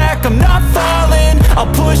going back, I'm not falling. I'll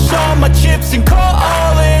push all my chips and call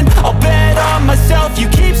all in. I'll bet on myself, you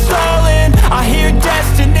keep stalling. I hear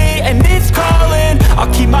destiny and it's calling.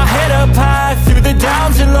 I'll keep my head up high through the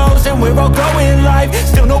downs and lows, and we're all going live.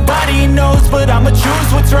 Still nobody knows, but I'ma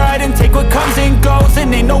choose what's right and take what comes and goes.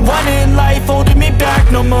 And ain't no one in life holding me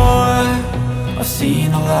back no more. I've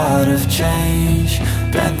seen a lot of change,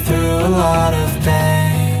 been through a lot of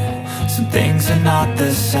pain. Some things are not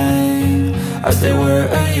the same as they were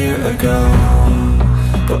a year ago,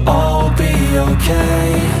 but all will be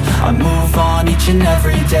okay. I move on each and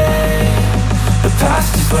every day. The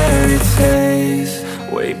past is where it stays.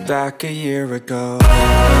 Way back a year ago.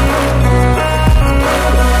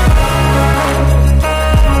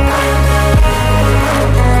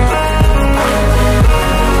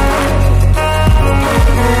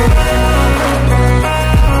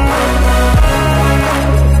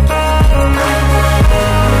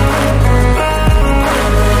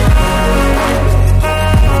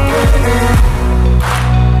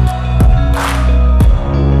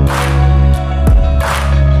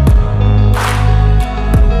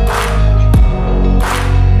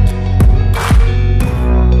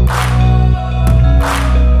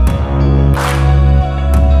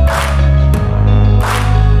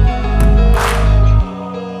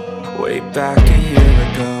 back a year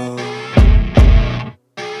ago.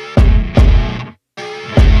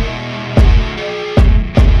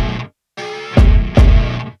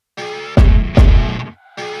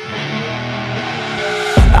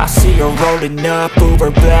 I see her rolling up,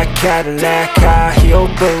 Uber black Cadillac, high heel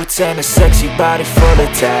boots and a sexy body full of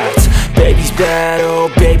tats. Baby's bad,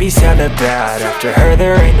 oh baby's hella bad. After her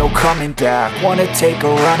there ain't no coming back. Wanna take a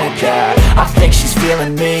run at that. I think she's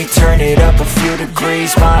feeling me, turn it up a few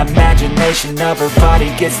degrees. My imagination of her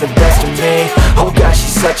body gets the best of me. Oh gosh,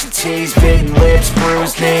 she's such a tease, bitten lips,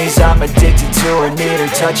 bruised knees. I'm addicted to her, need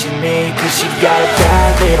her touching me. Cause she got a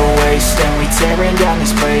bad little waist, and we tearing down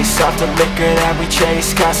this place. Off the liquor that we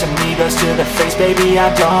chase, Casamigos to the face. Baby,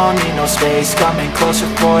 I don't need no space. Coming closer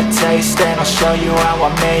for a taste, and I'll show you how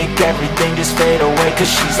I make everything just fade away. Cause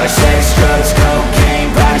she's like sex, drugs,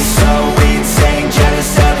 cocaine, body so insane.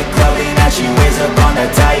 Jealous of the clothing that she wears up on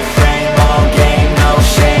that tight frame. All game, no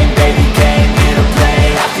shame, baby came here to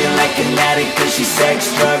play. I feel like an addict cause she's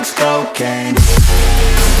sex, drugs, cocaine.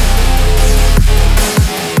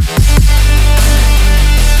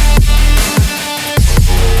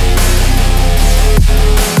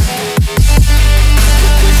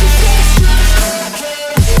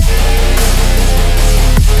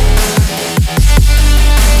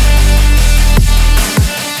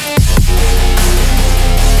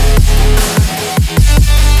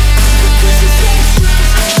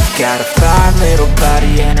 Got a fine little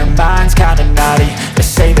body and her mind's kinda naughty. They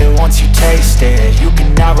say that once you taste it, you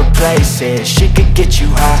cannot replace it. She could get you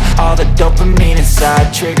high, all the dopamine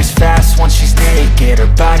inside triggers fast once she's naked.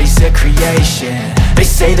 Her body's a creation. They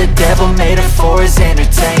say the devil made her for his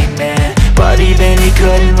entertainment, but even he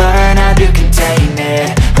couldn't learn how to contain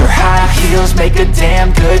it. Her high heels make a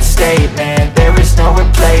damn good statement. There is no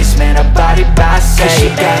replacement, a body by Satan. Cause she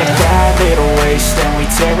got a bad little waist, and we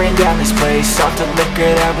tearing down this place. Off the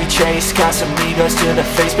liquor that we chase, Casamigos to the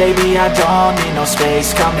face. Baby, I don't need no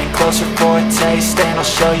space. Coming closer for a taste, and I'll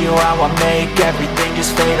show you how I make everything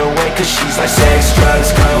just fade away. Cause she's like sex, drugs,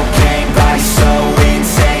 cocaine, body so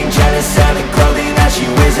insane. Jealous of the clothing that she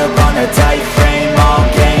wears up on a tight frame. All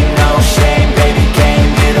game, no shame, baby came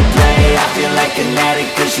here to play. I feel like an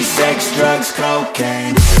addict cause she's sex, drugs,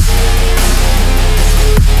 cocaine.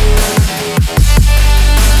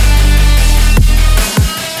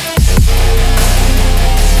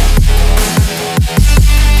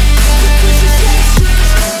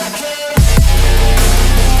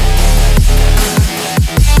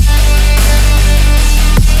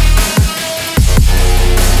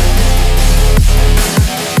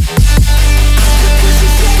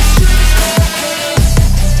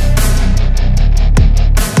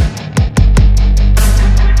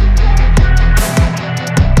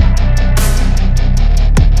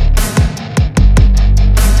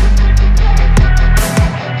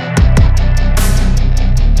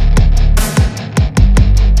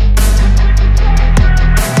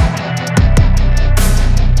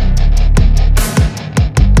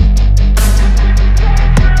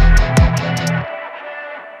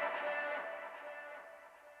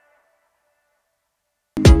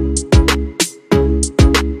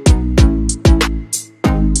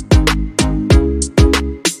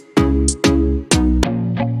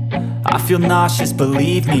 Feel nauseous,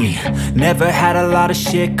 believe me. Never had a lot of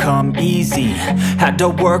shit come easy. Had to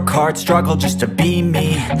work hard, struggle just to be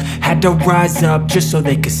me. Had to rise up just so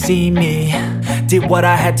they could see me. Did what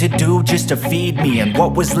I had to do just to feed me, and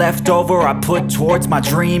what was left over I put towards my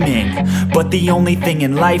dreaming. But the only thing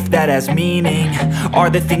in life that has meaning are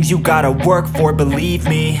the things you gotta work for, believe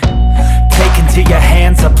me. Take into your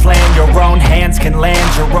hands a plan, your own hands can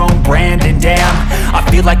land your own brand. And damn, I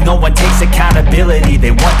feel like no one takes accountability. They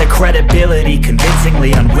want the credibility,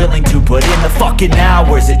 convincingly unwilling to put in the fucking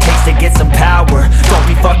hours it takes to get some power. Don't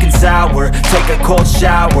be fucking sour, take a cold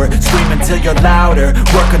shower. Scream until you're louder,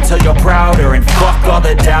 work until you're prouder. And fuck all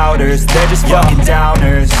the doubters, they're just fucking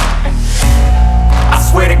downers. I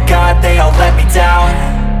swear to God they all let me down.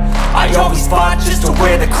 I always fought just to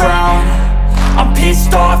wear the crown. I'm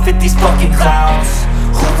pissed off at these fucking clowns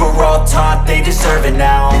who were all taught they deserve an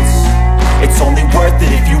ounce. It's only worth it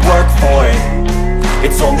if you work for it.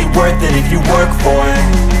 It's only worth it if you work for it.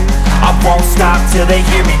 I won't stop till they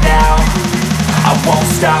hear me now. I won't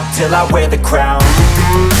stop till I wear the crown.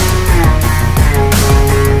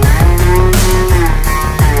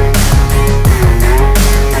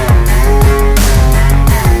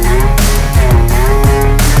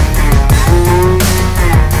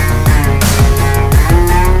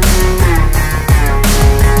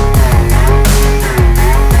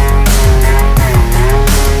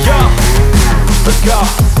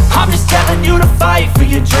 I'm just telling you to fight for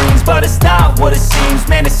your dreams, but it's not what it seems,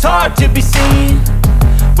 man. man, it's hard to be seen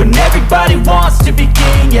when everybody wants to be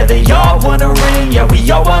king. Yeah, they all wanna ring, yeah, we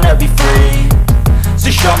all wanna be free. So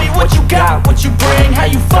show me what you got, what you bring, how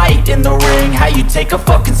you fight in the ring, how you take a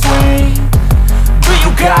fucking swing. Do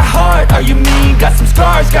you got heart, are you mean? Got some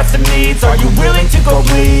scars, got some needs, are you willing to go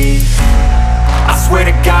bleed? I swear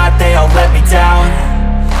to God they all let me down.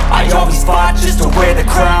 I always fought just to wear the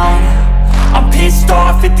crown. I'm pissed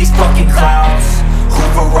off at these fucking clowns who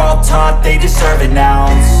were all taught they deserve an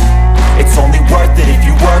ounce. It's only worth it if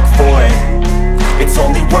you work for it. It's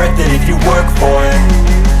only worth it if you work for it.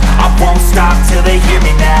 I won't stop till they hear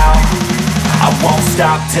me now. I won't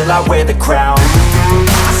stop till I wear the crown.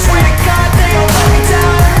 I swear to God they all let me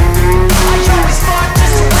down. I always fought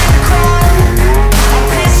just to wear the crown. I'm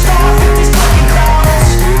pissed off at these fucking clowns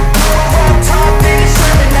who are all taught they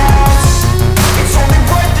deserve an ounce. It's only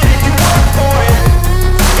worth it if you work for it.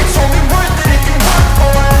 It's only worth it if you work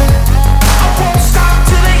for it. I won't stop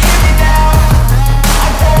till they hear me now. I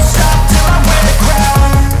won't stop till I wear the crown.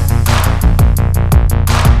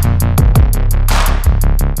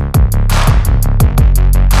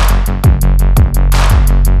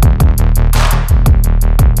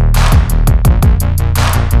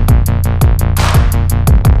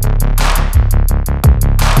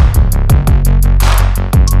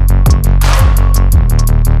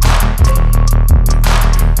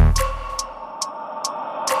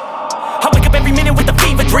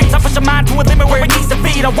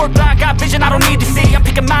 I work like I got vision I don't need to see. I'm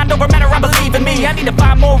picking mind over matter, I believe in me. I need to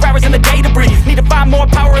find more hours in the day to breathe. Need to find more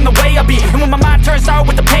power in the way I be. And when my mind turns sour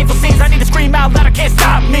with the painful scenes, I need to scream out loud, I can't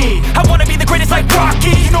stop me. I wanna be the greatest like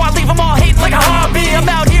Rocky. You know I leave them all hating like a hobby. I'm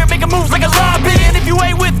out here making moves like a lobby. And if you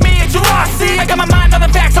ain't with me, it's your loss. See, I got my mind on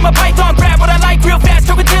the facts, I'm a python, grab what I like real fast.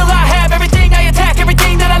 Took until I have everything I attack,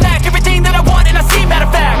 everything that I lack, everything that I want, and I see, matter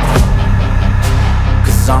of fact.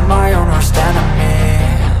 Cause I'm my own worst enemy.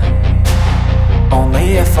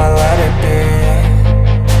 Only if I let it be.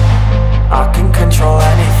 I can control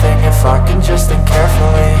anything if I can just think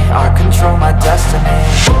carefully. I control my destiny.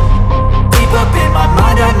 Deep up in my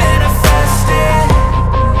mind I manifest it.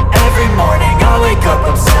 Every morning I wake up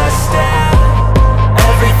obsessed, and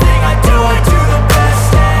everything I do the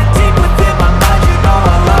best. And deep within my mind you know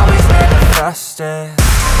I'll always manifest it.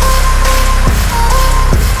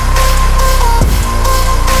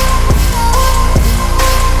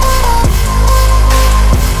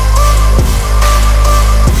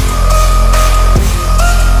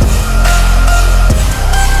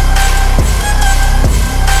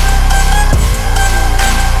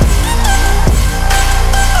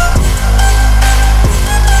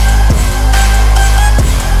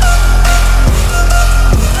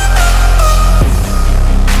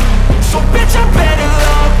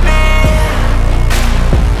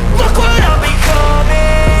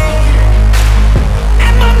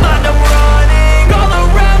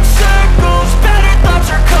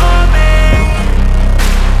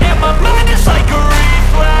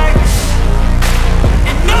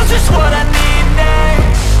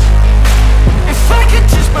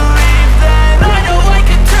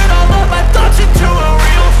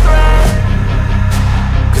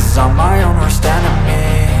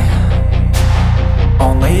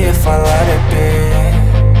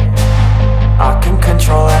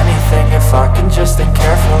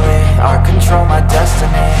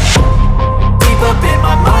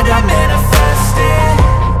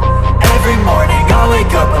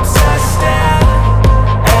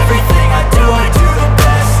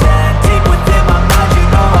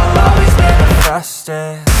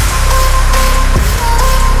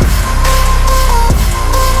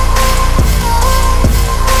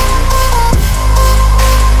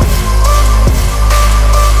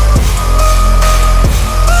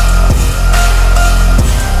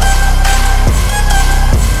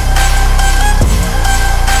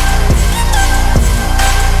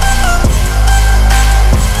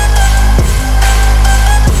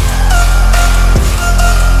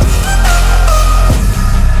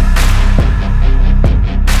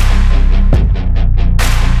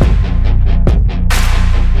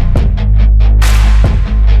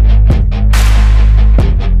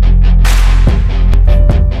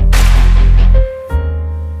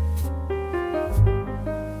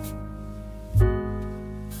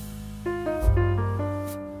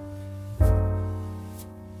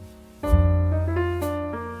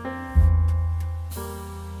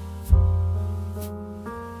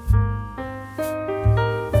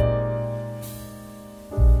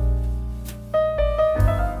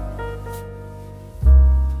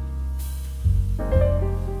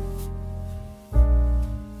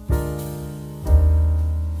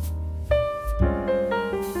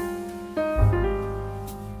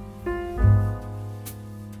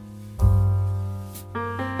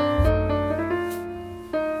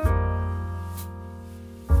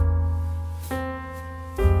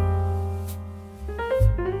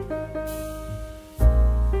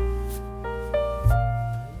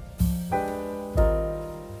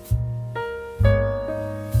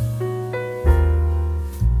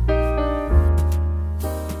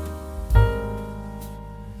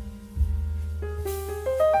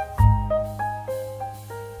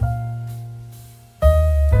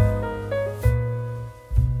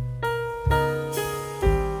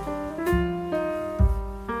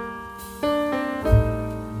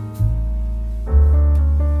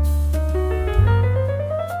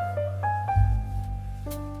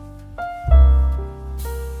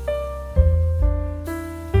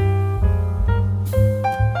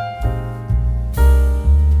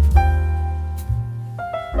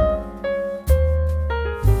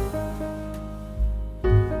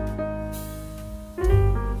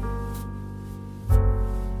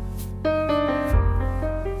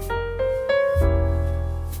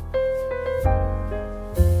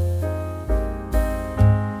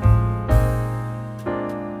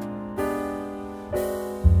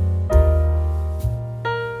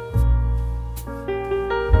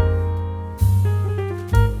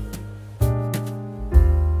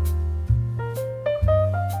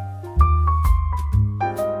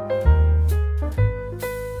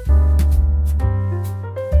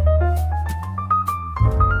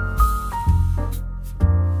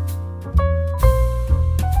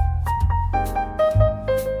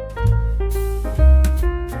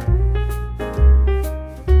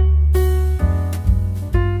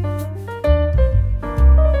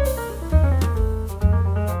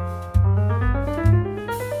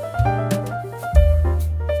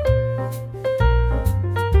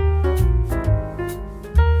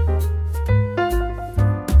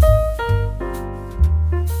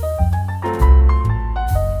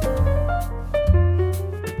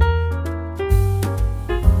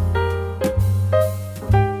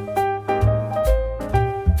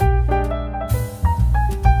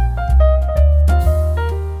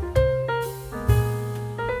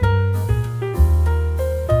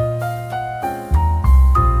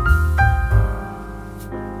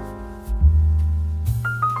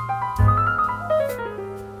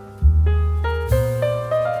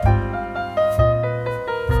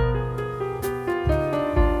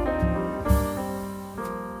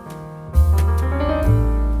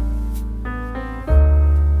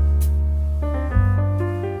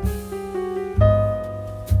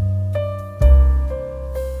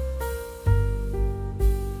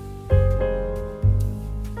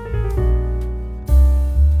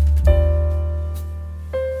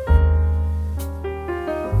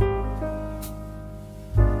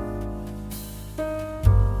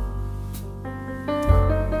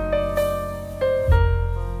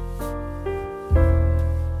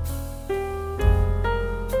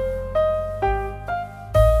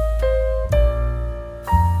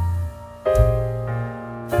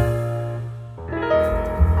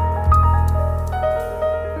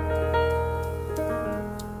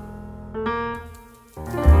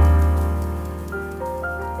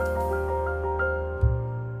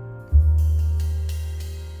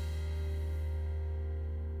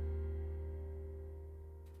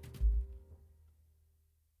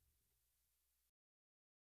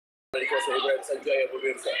 dari kuasa Ibrahim Sanjaya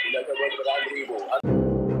pemirsa. Tindakan buat kepada Andri Ibu.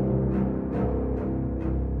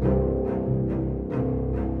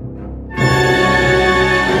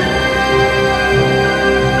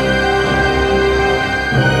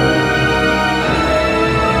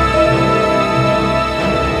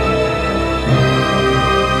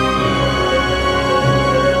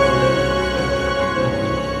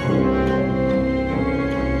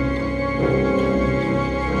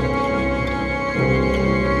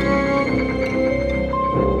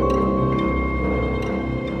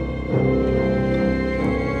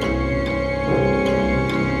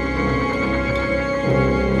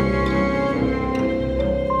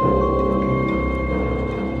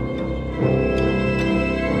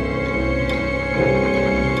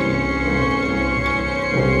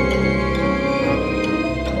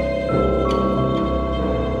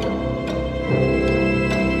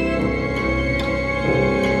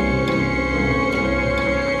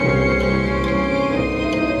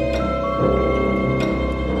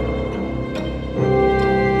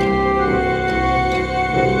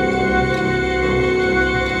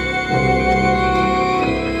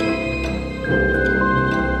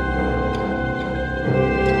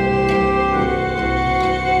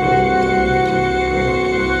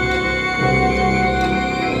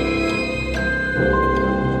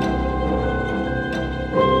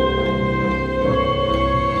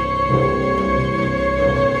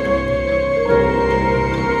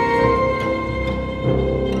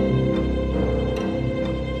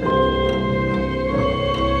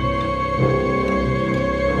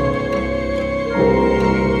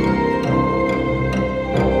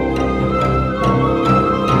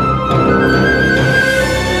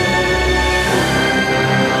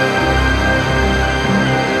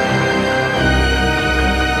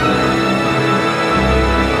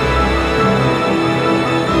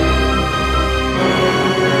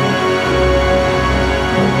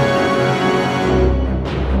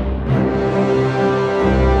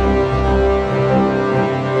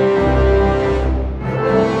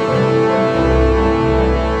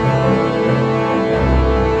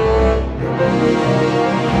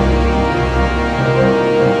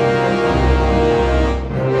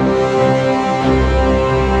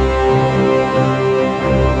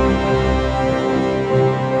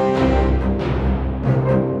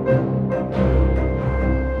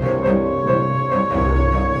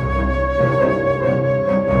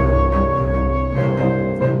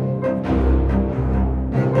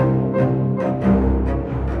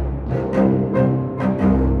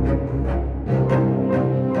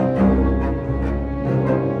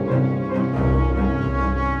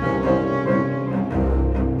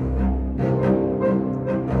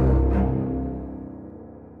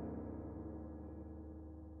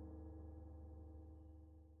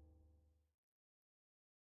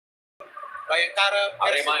 Bayangkara,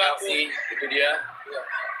 Arema Persib FC itu dia.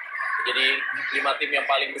 Jadi 5 tim yang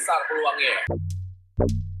paling besar peluangnya.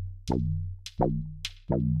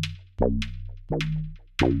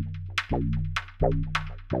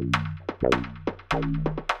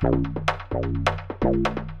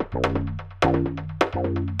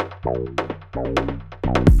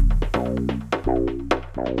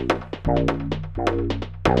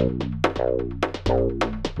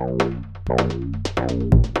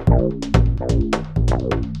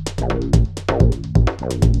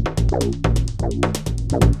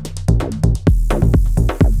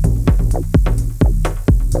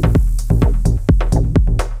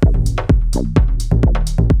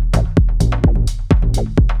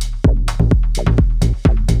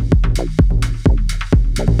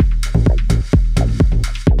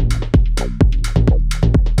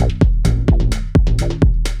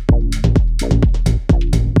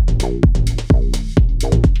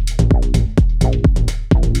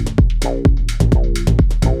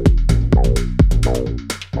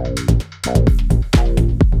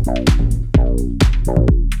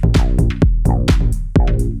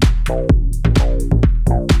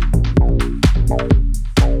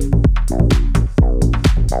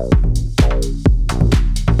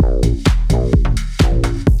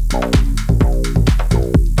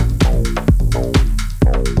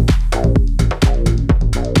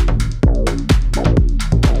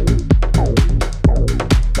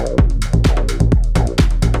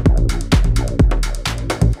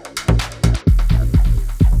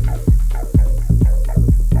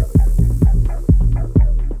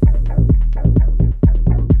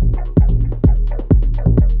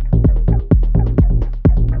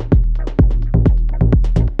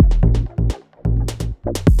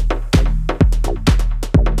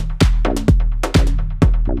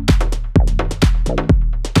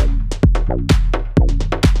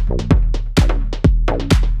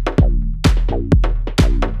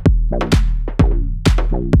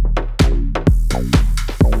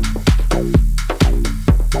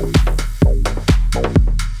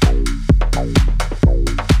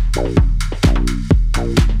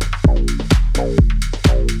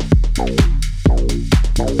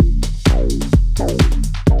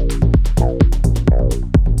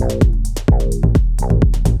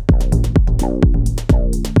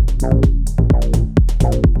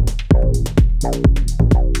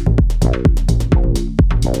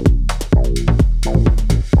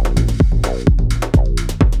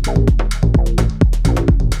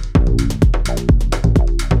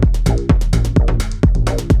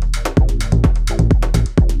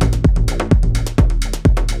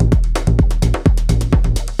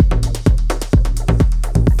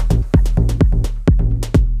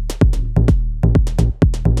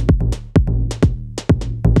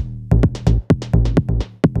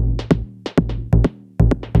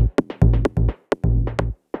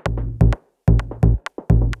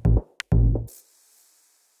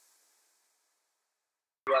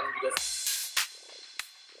 juga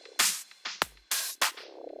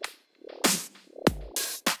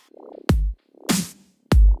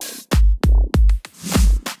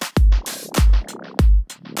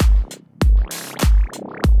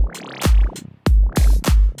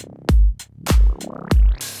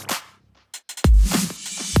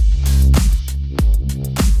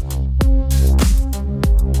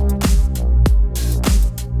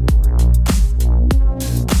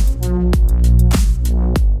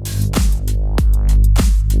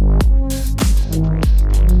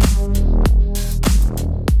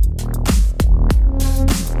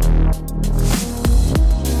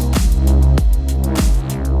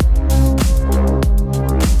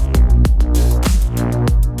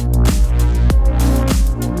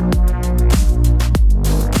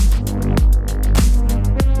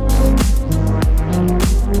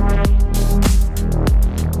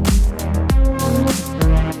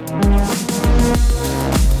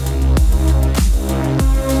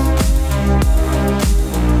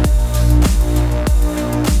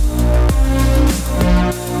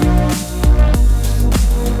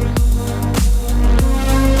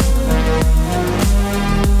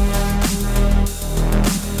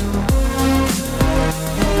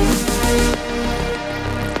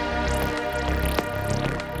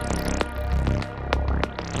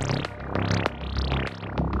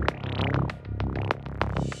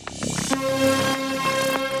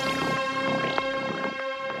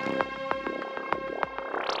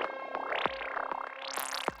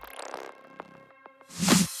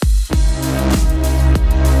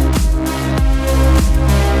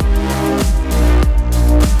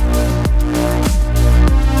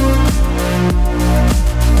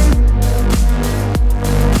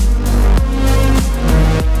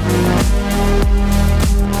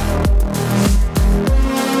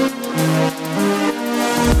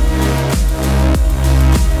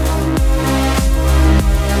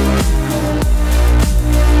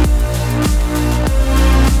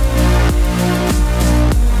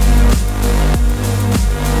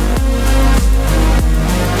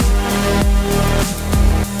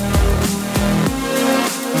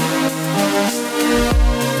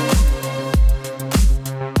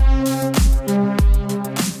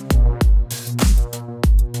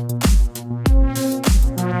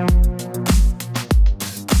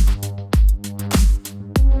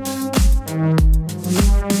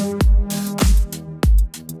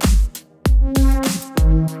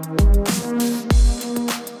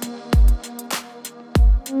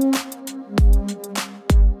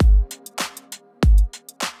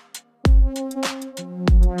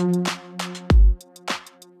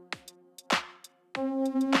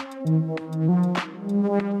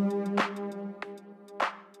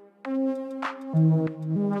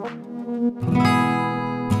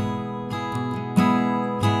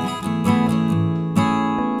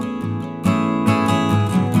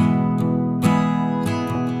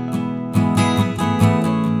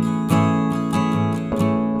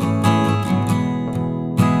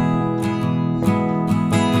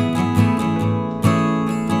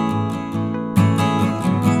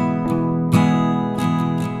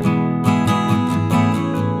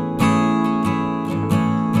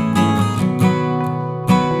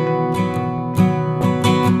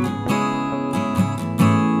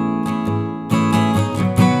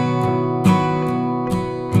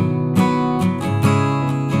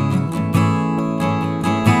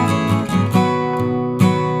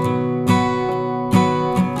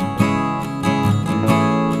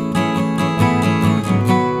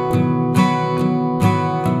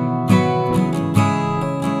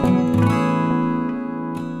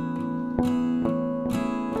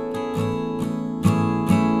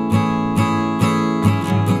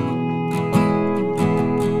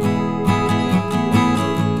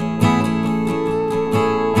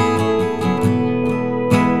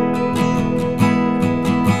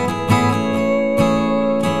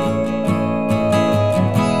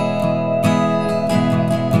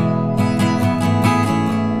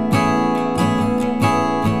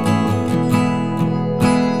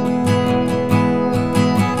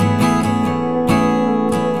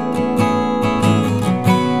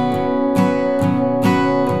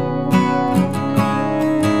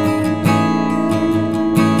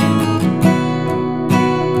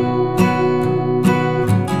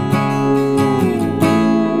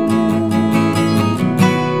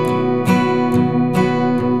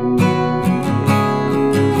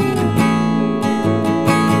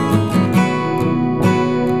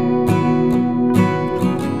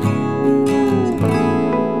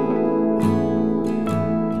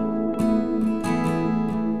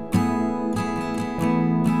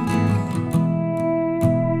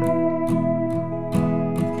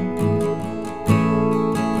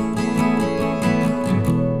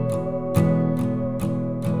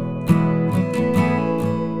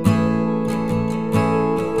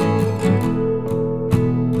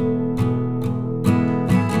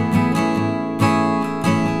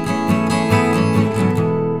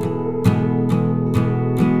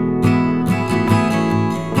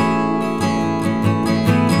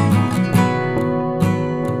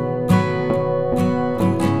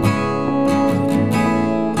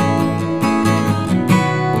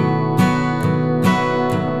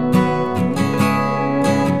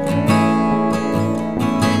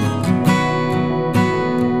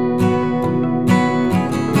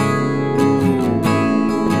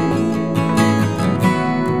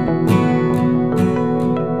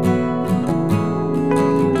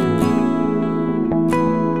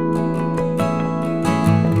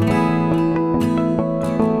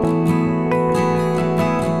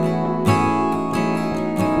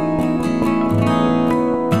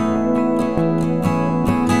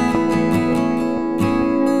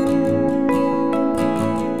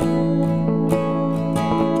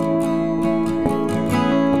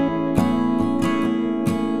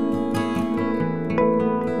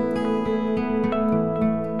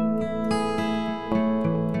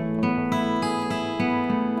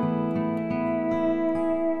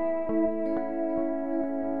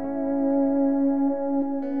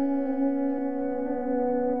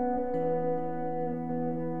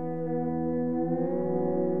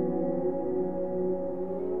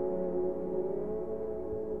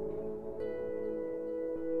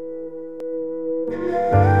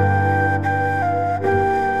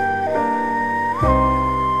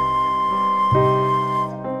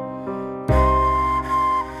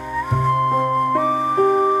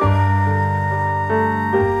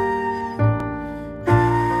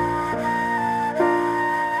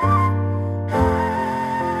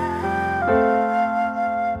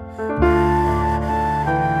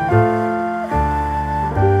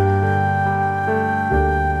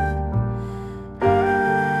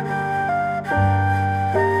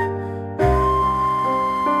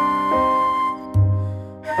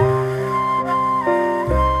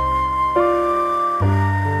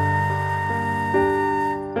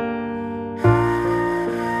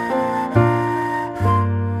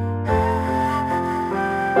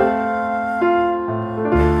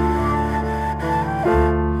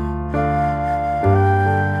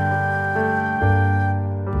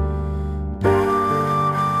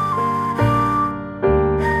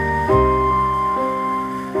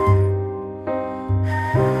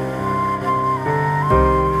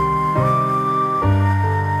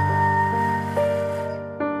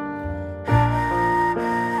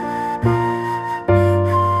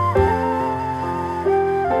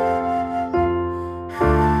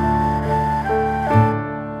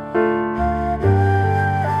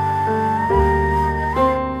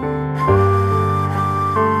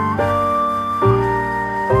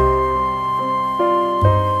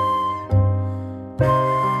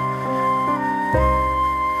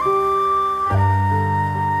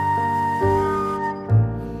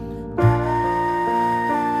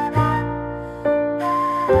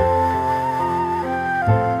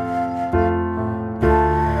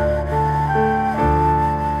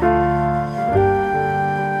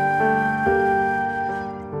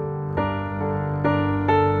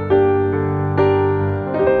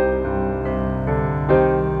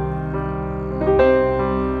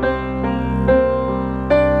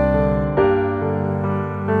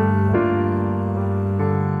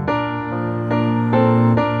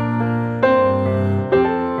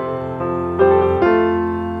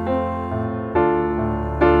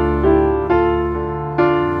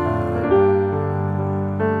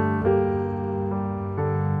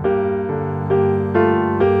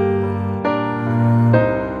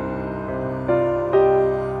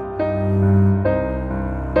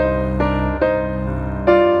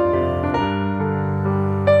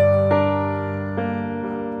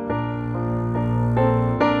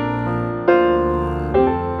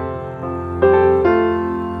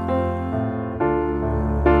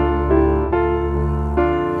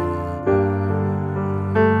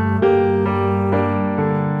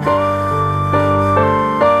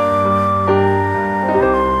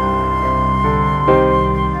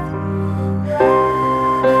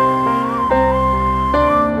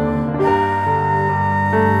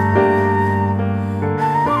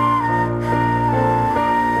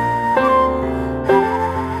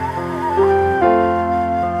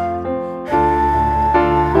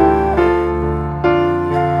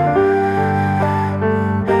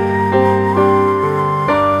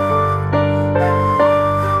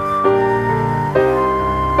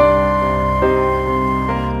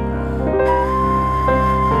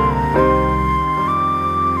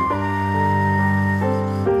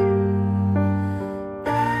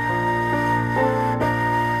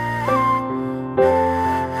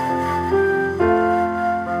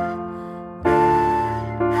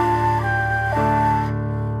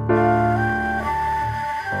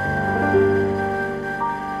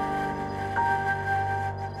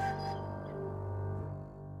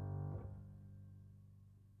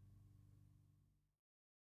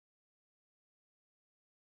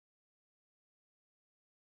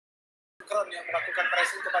yang melakukan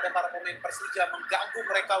pressing kepada para pemain Persija, mengganggu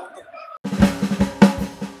mereka untuk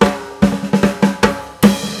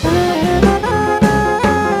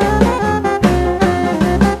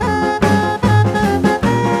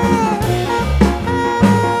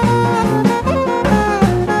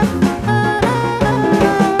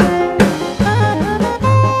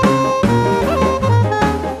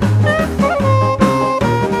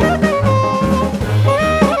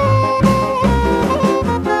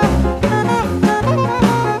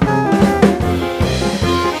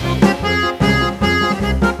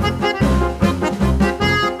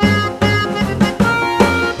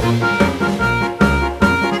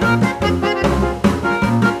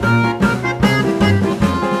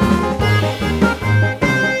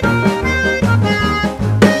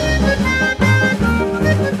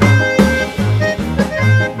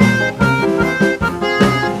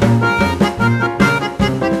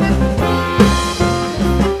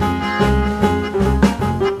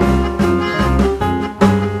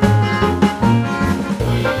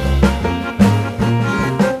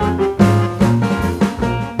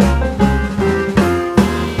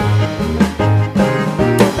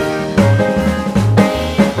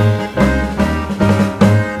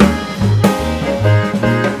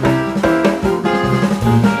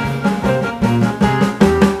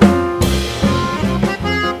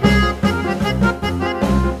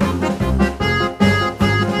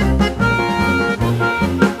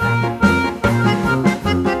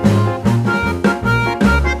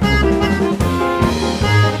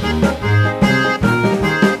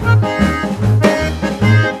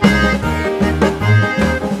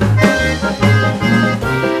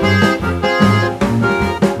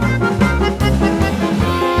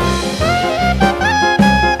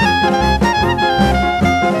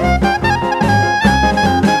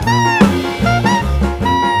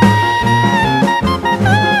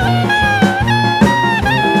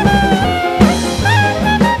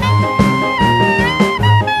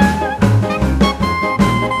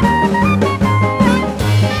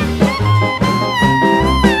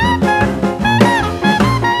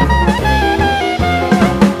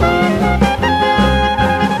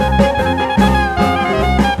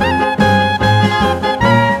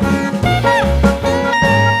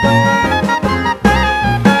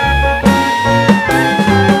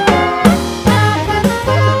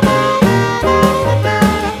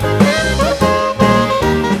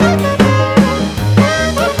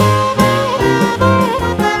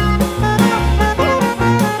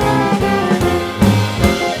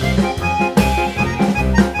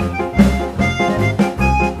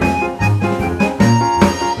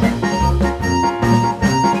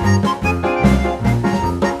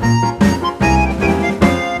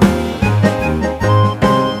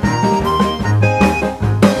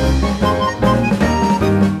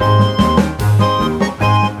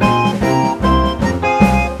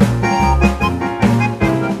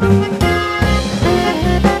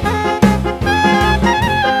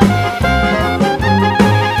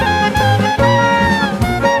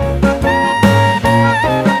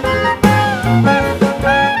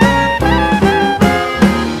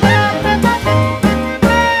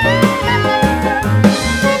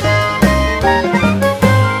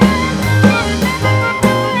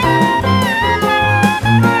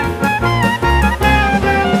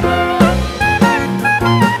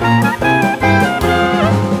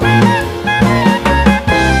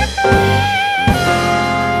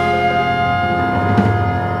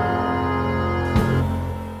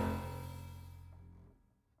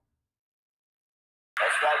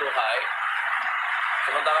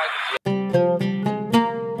Sementara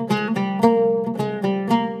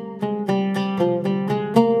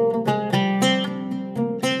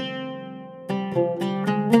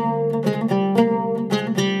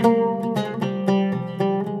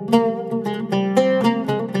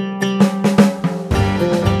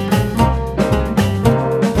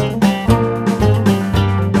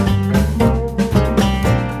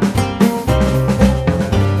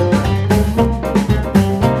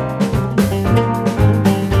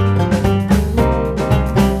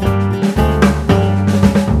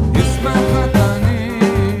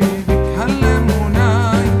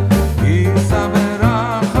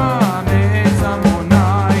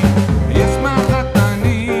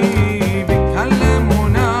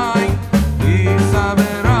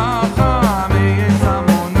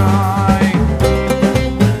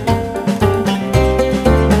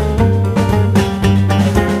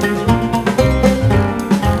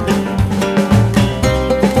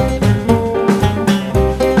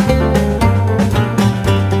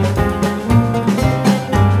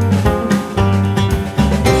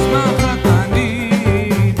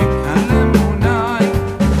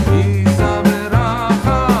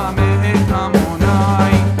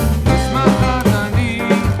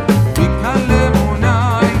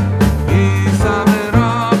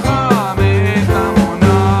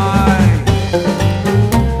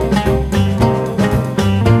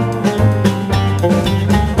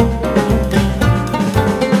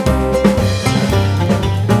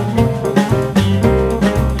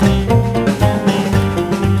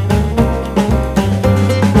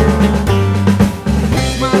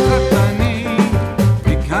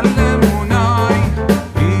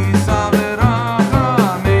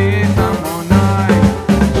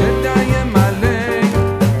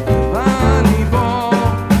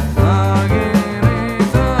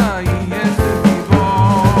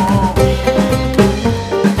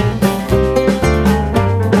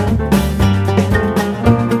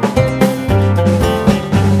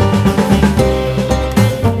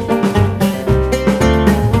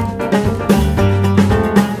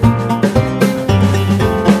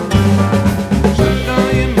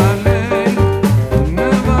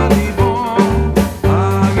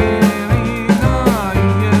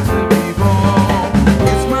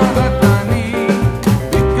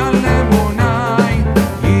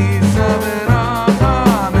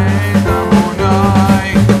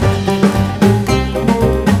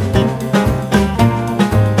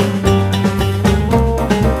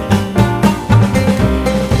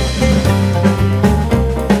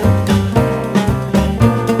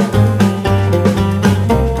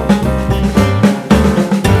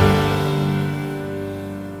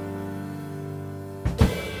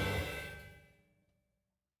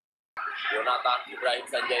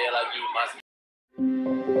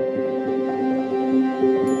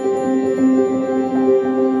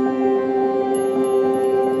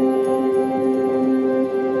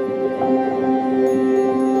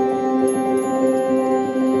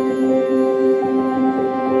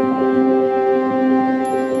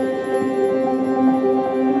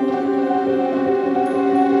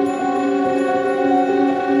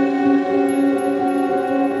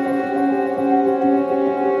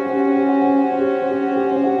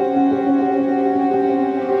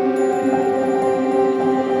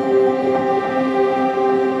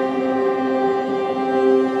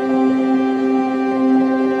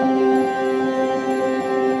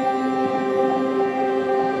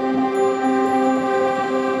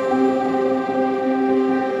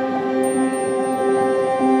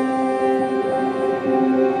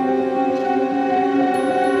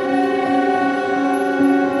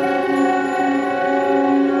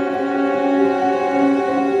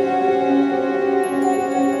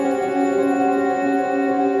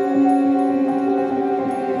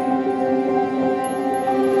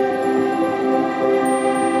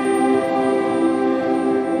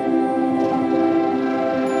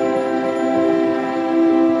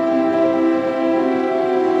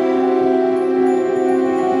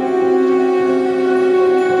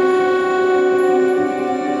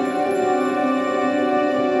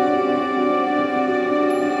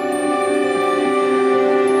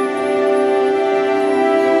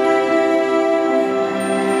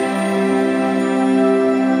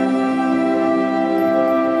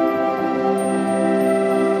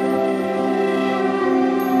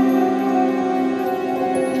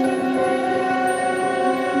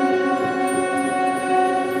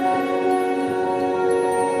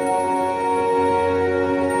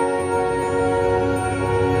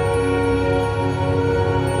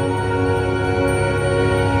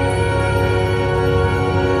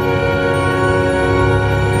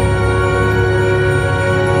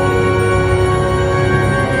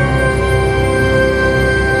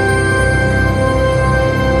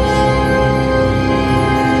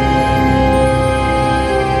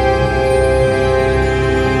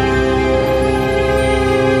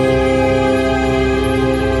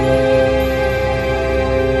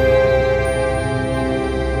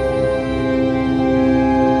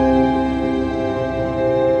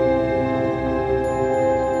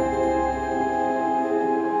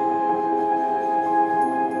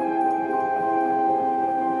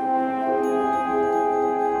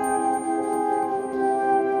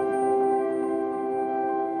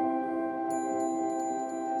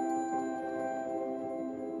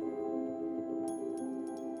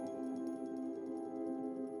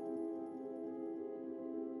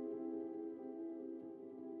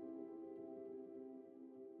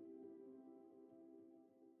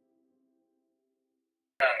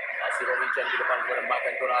teruskan di depan kepada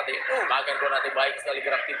makan Konate. Makan Konate baik sekali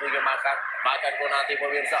gerak pintunya makan Konate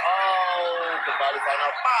pemirsa. Oh, kembali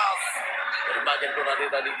final pass dari makan Konate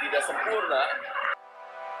tadi tidak sempurna.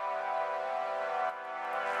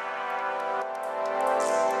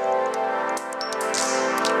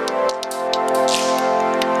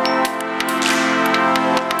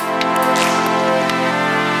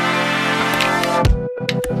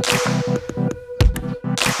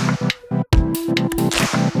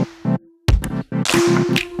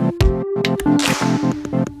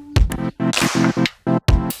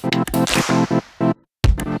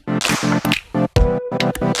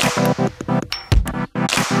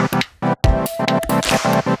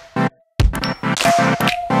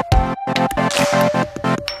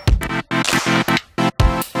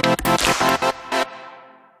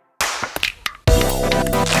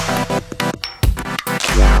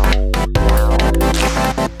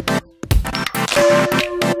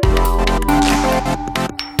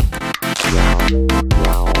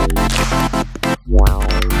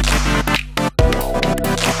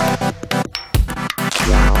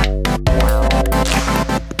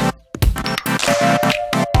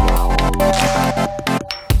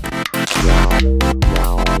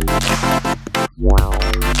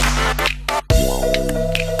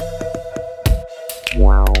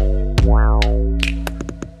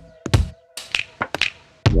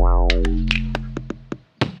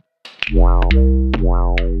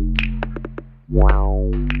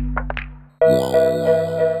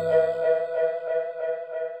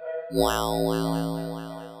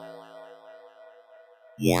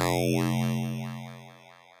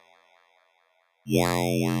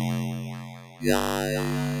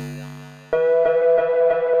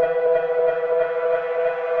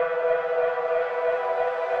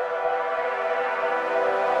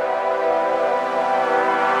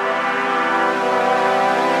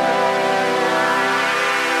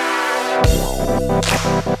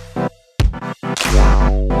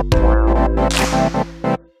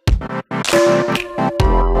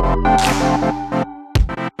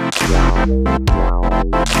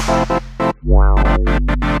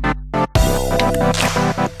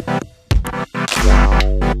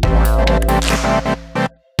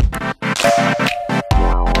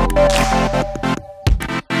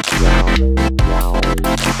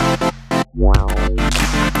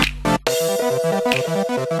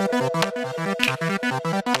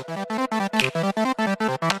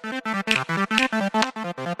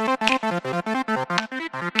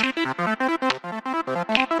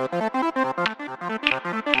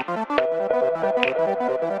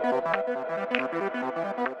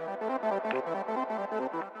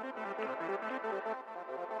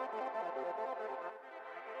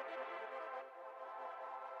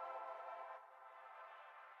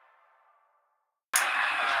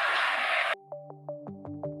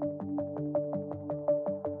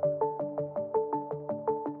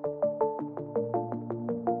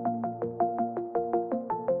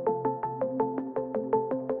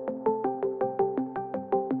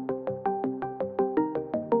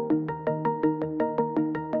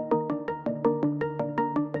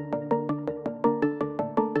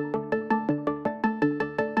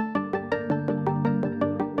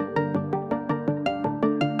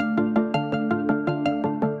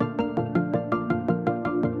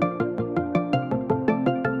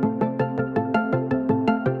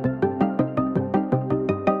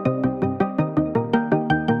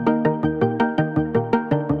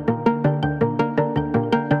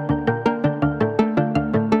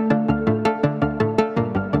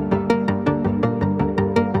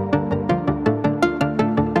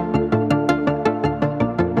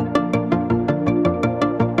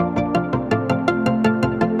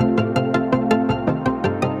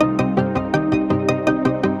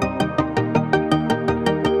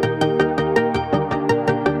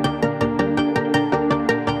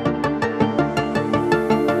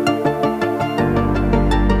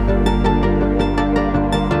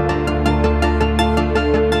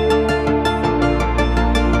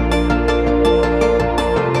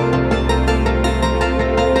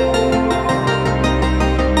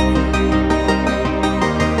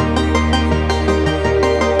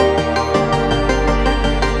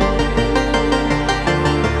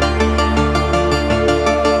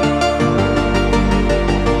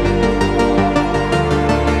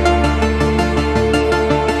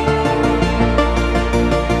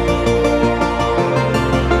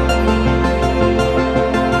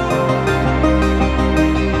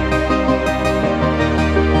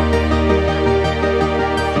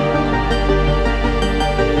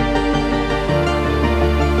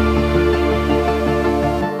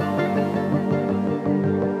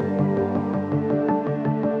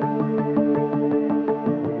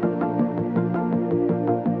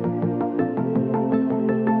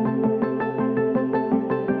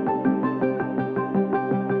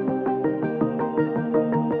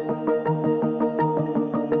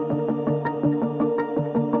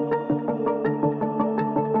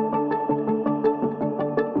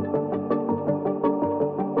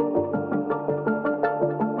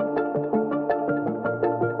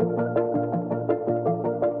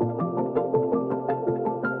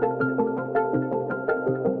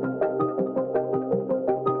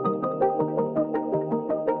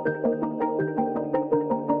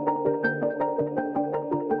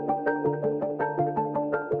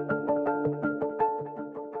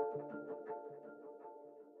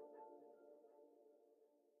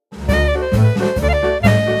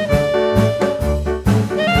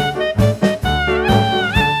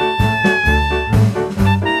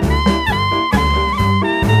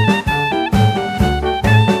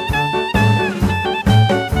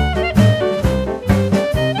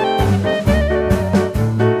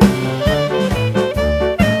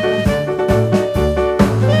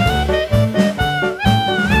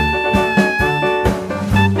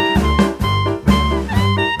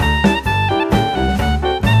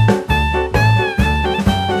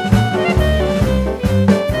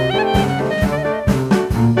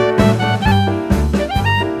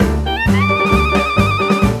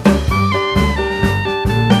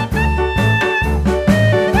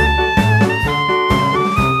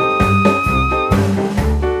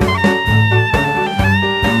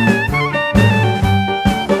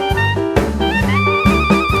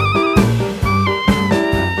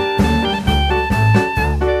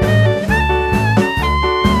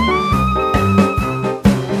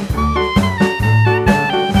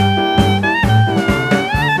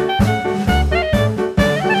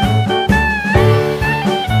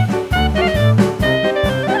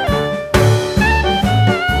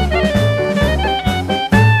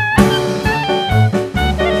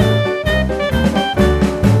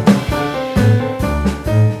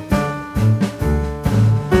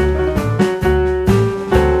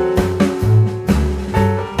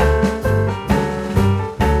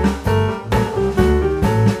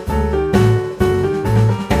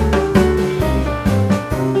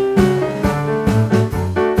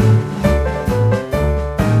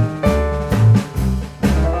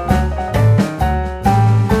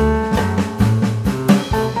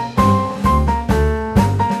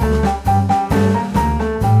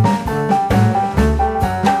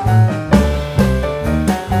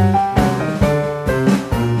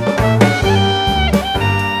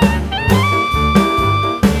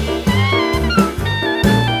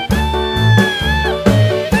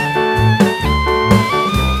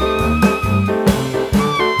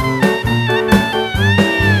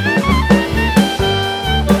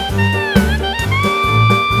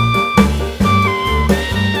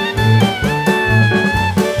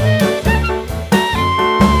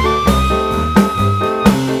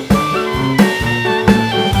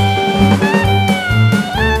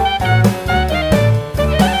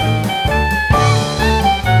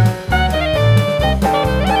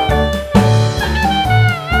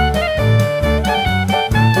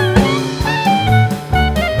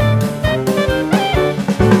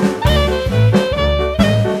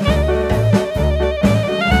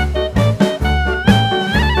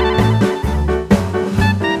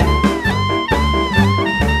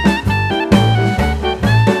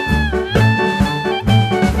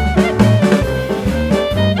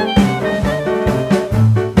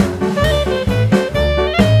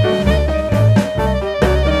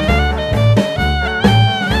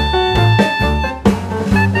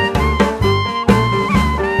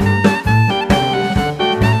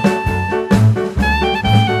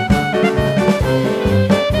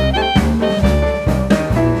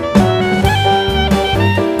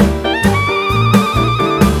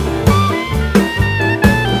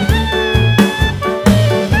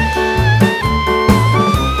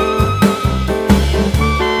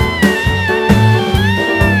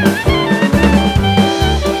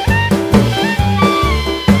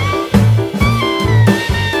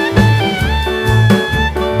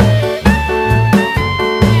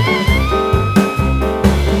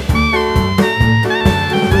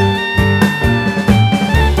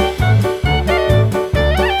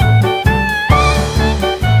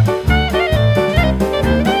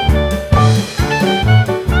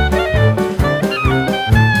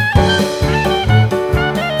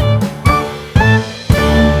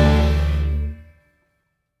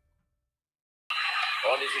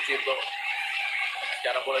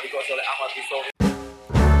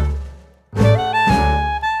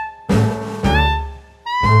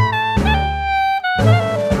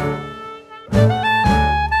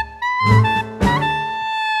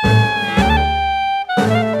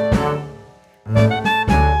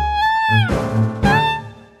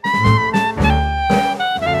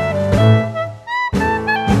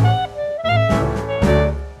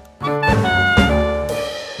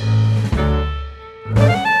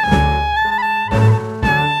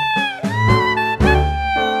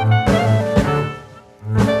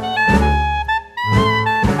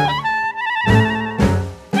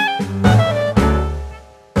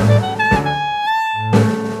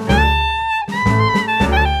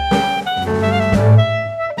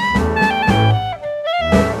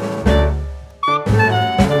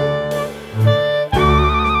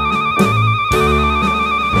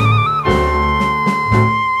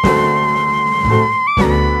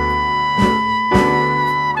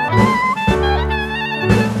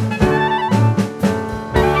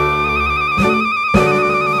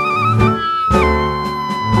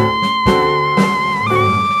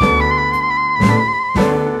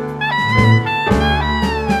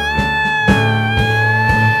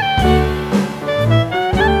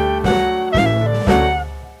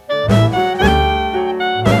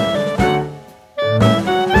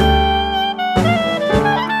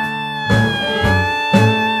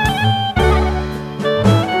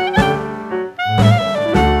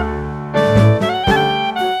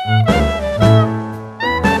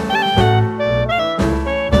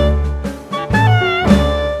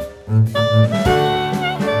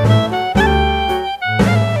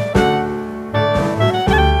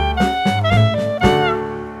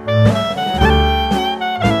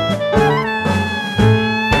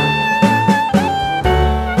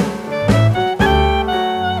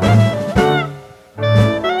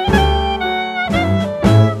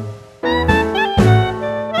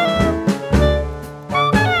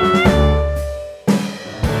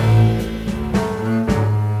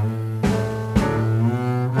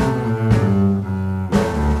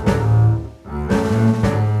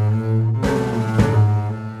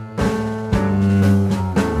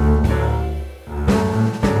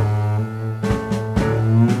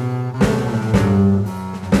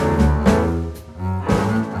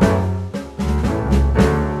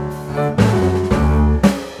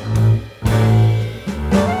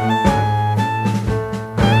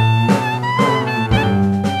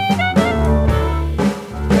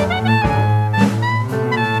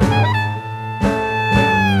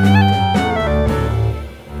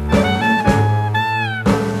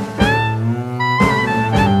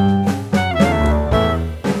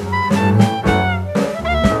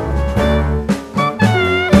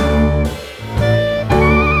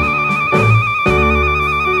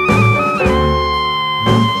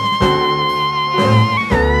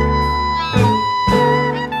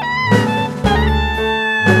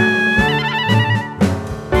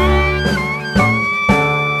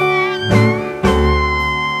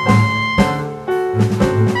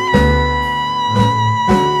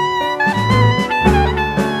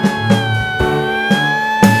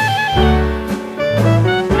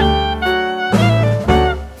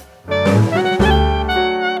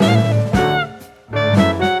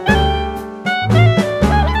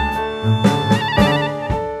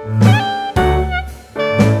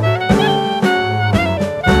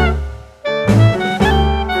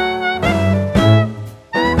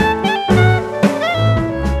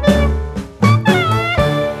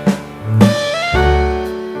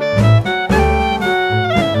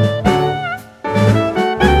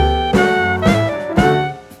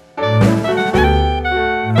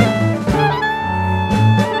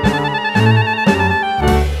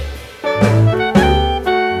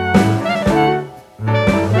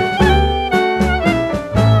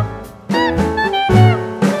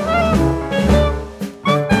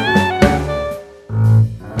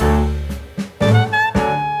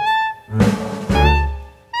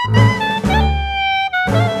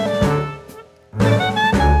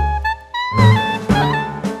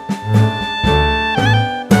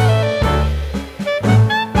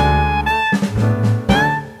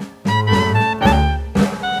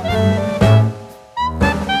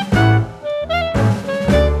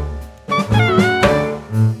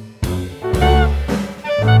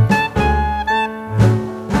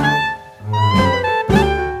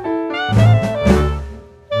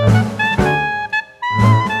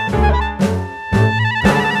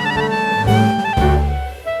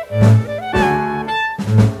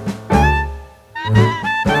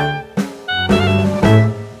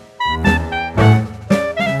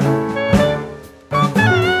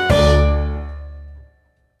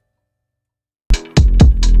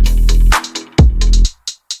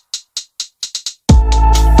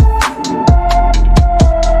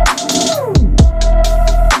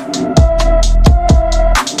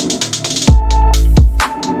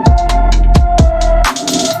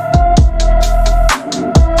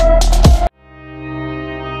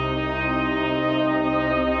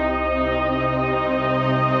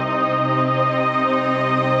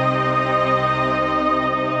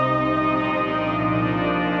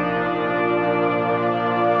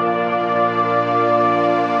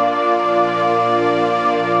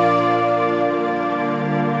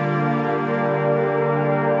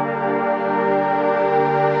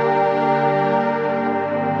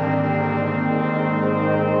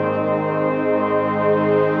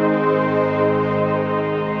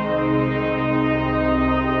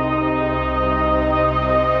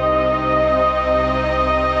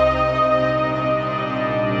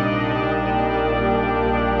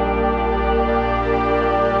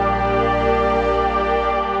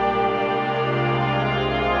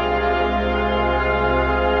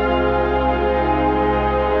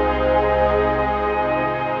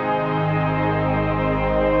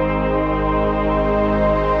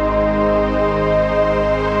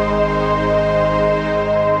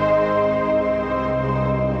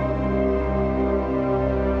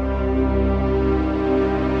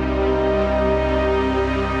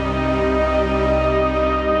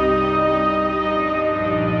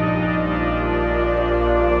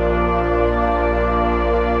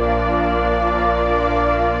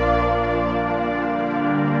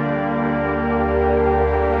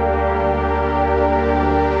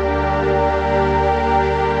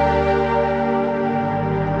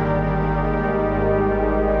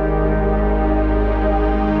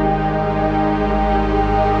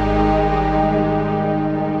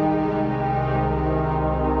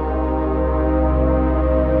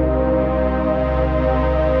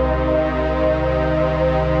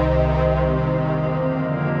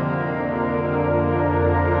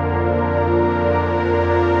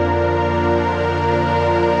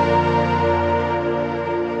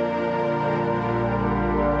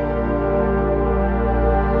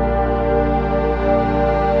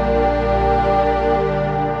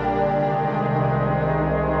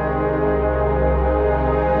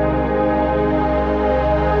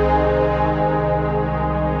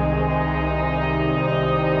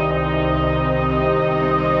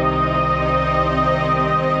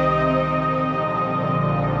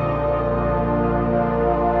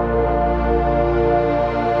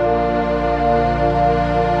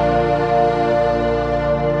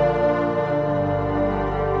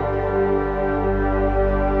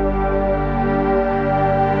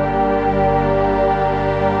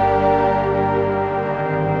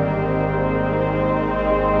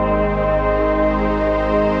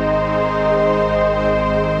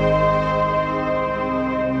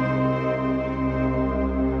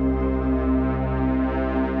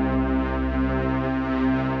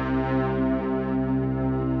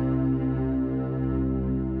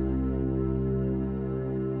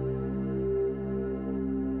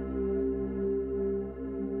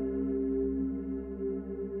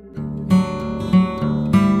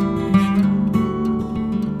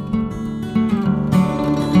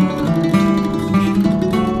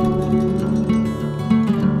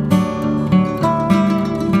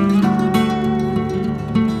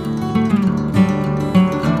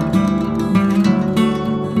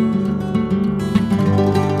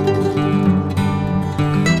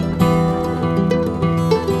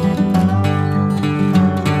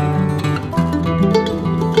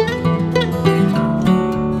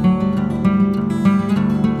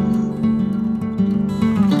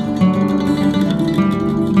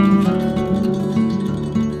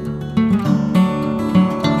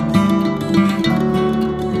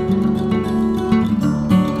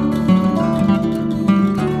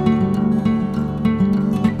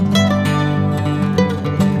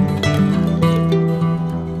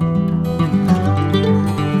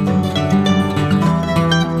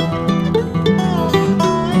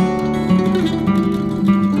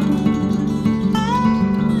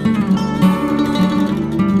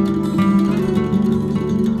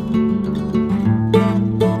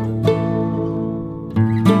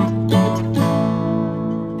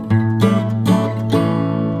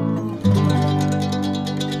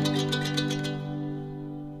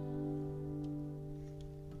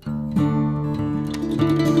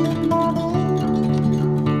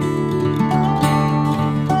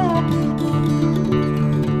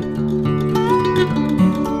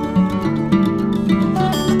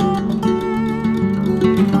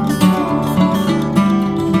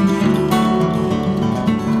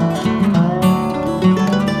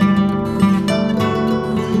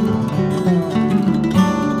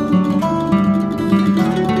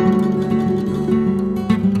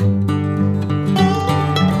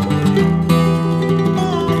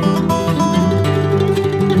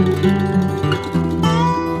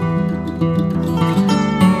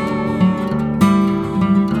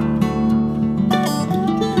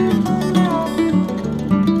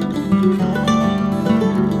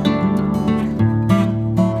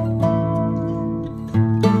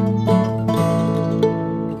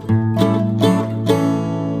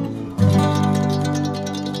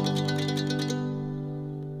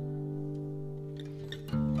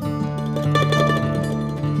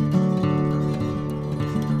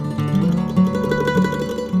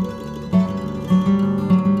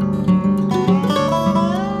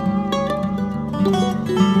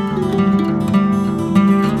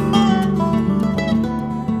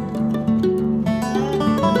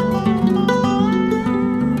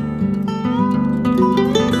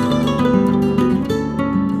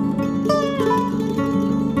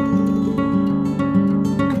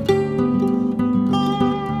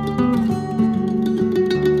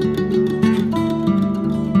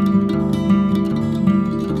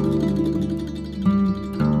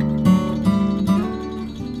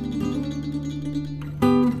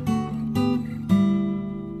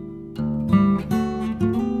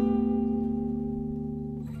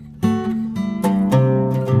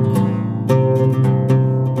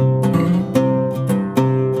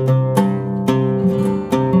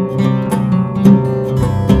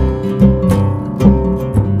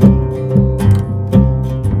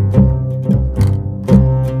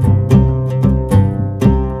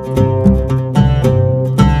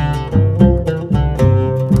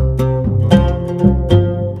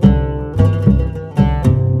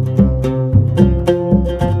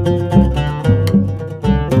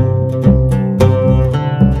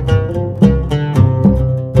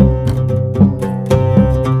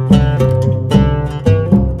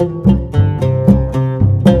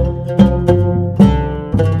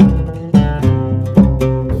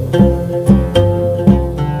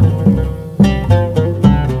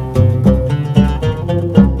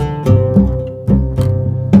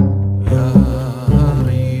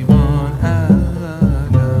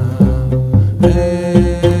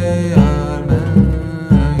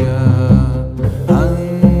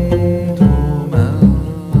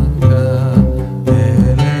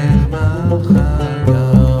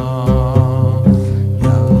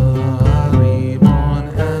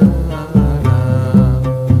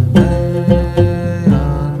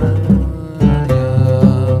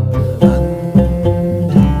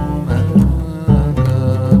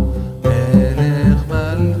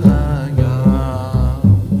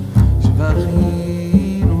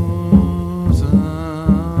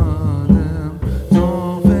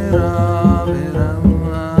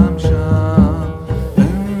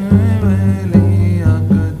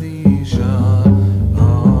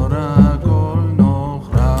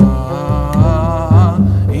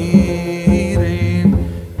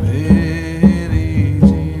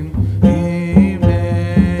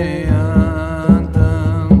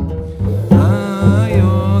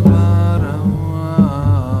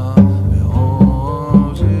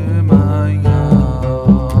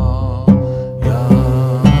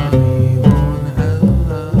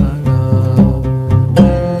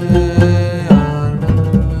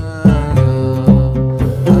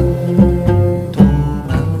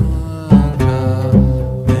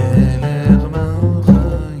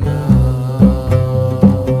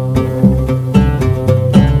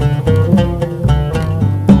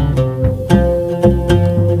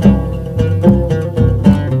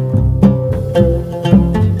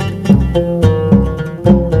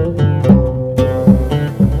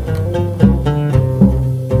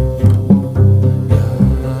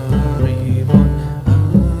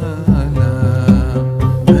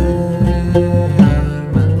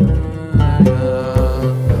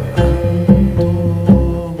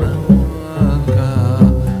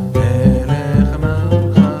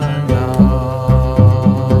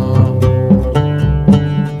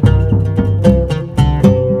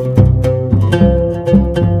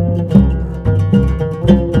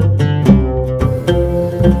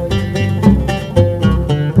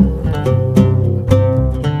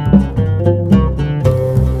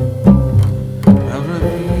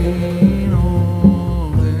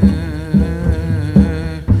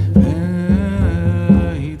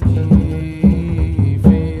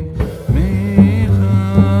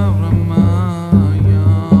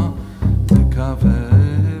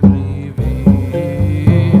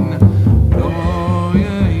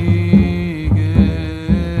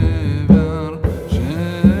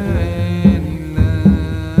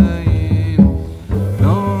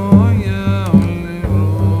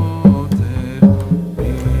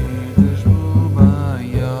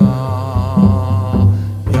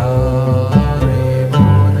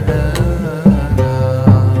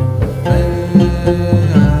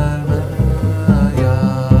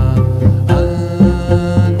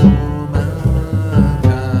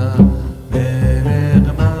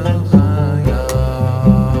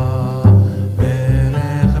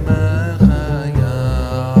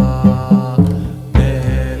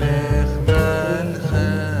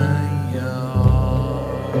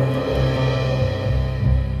 Bali.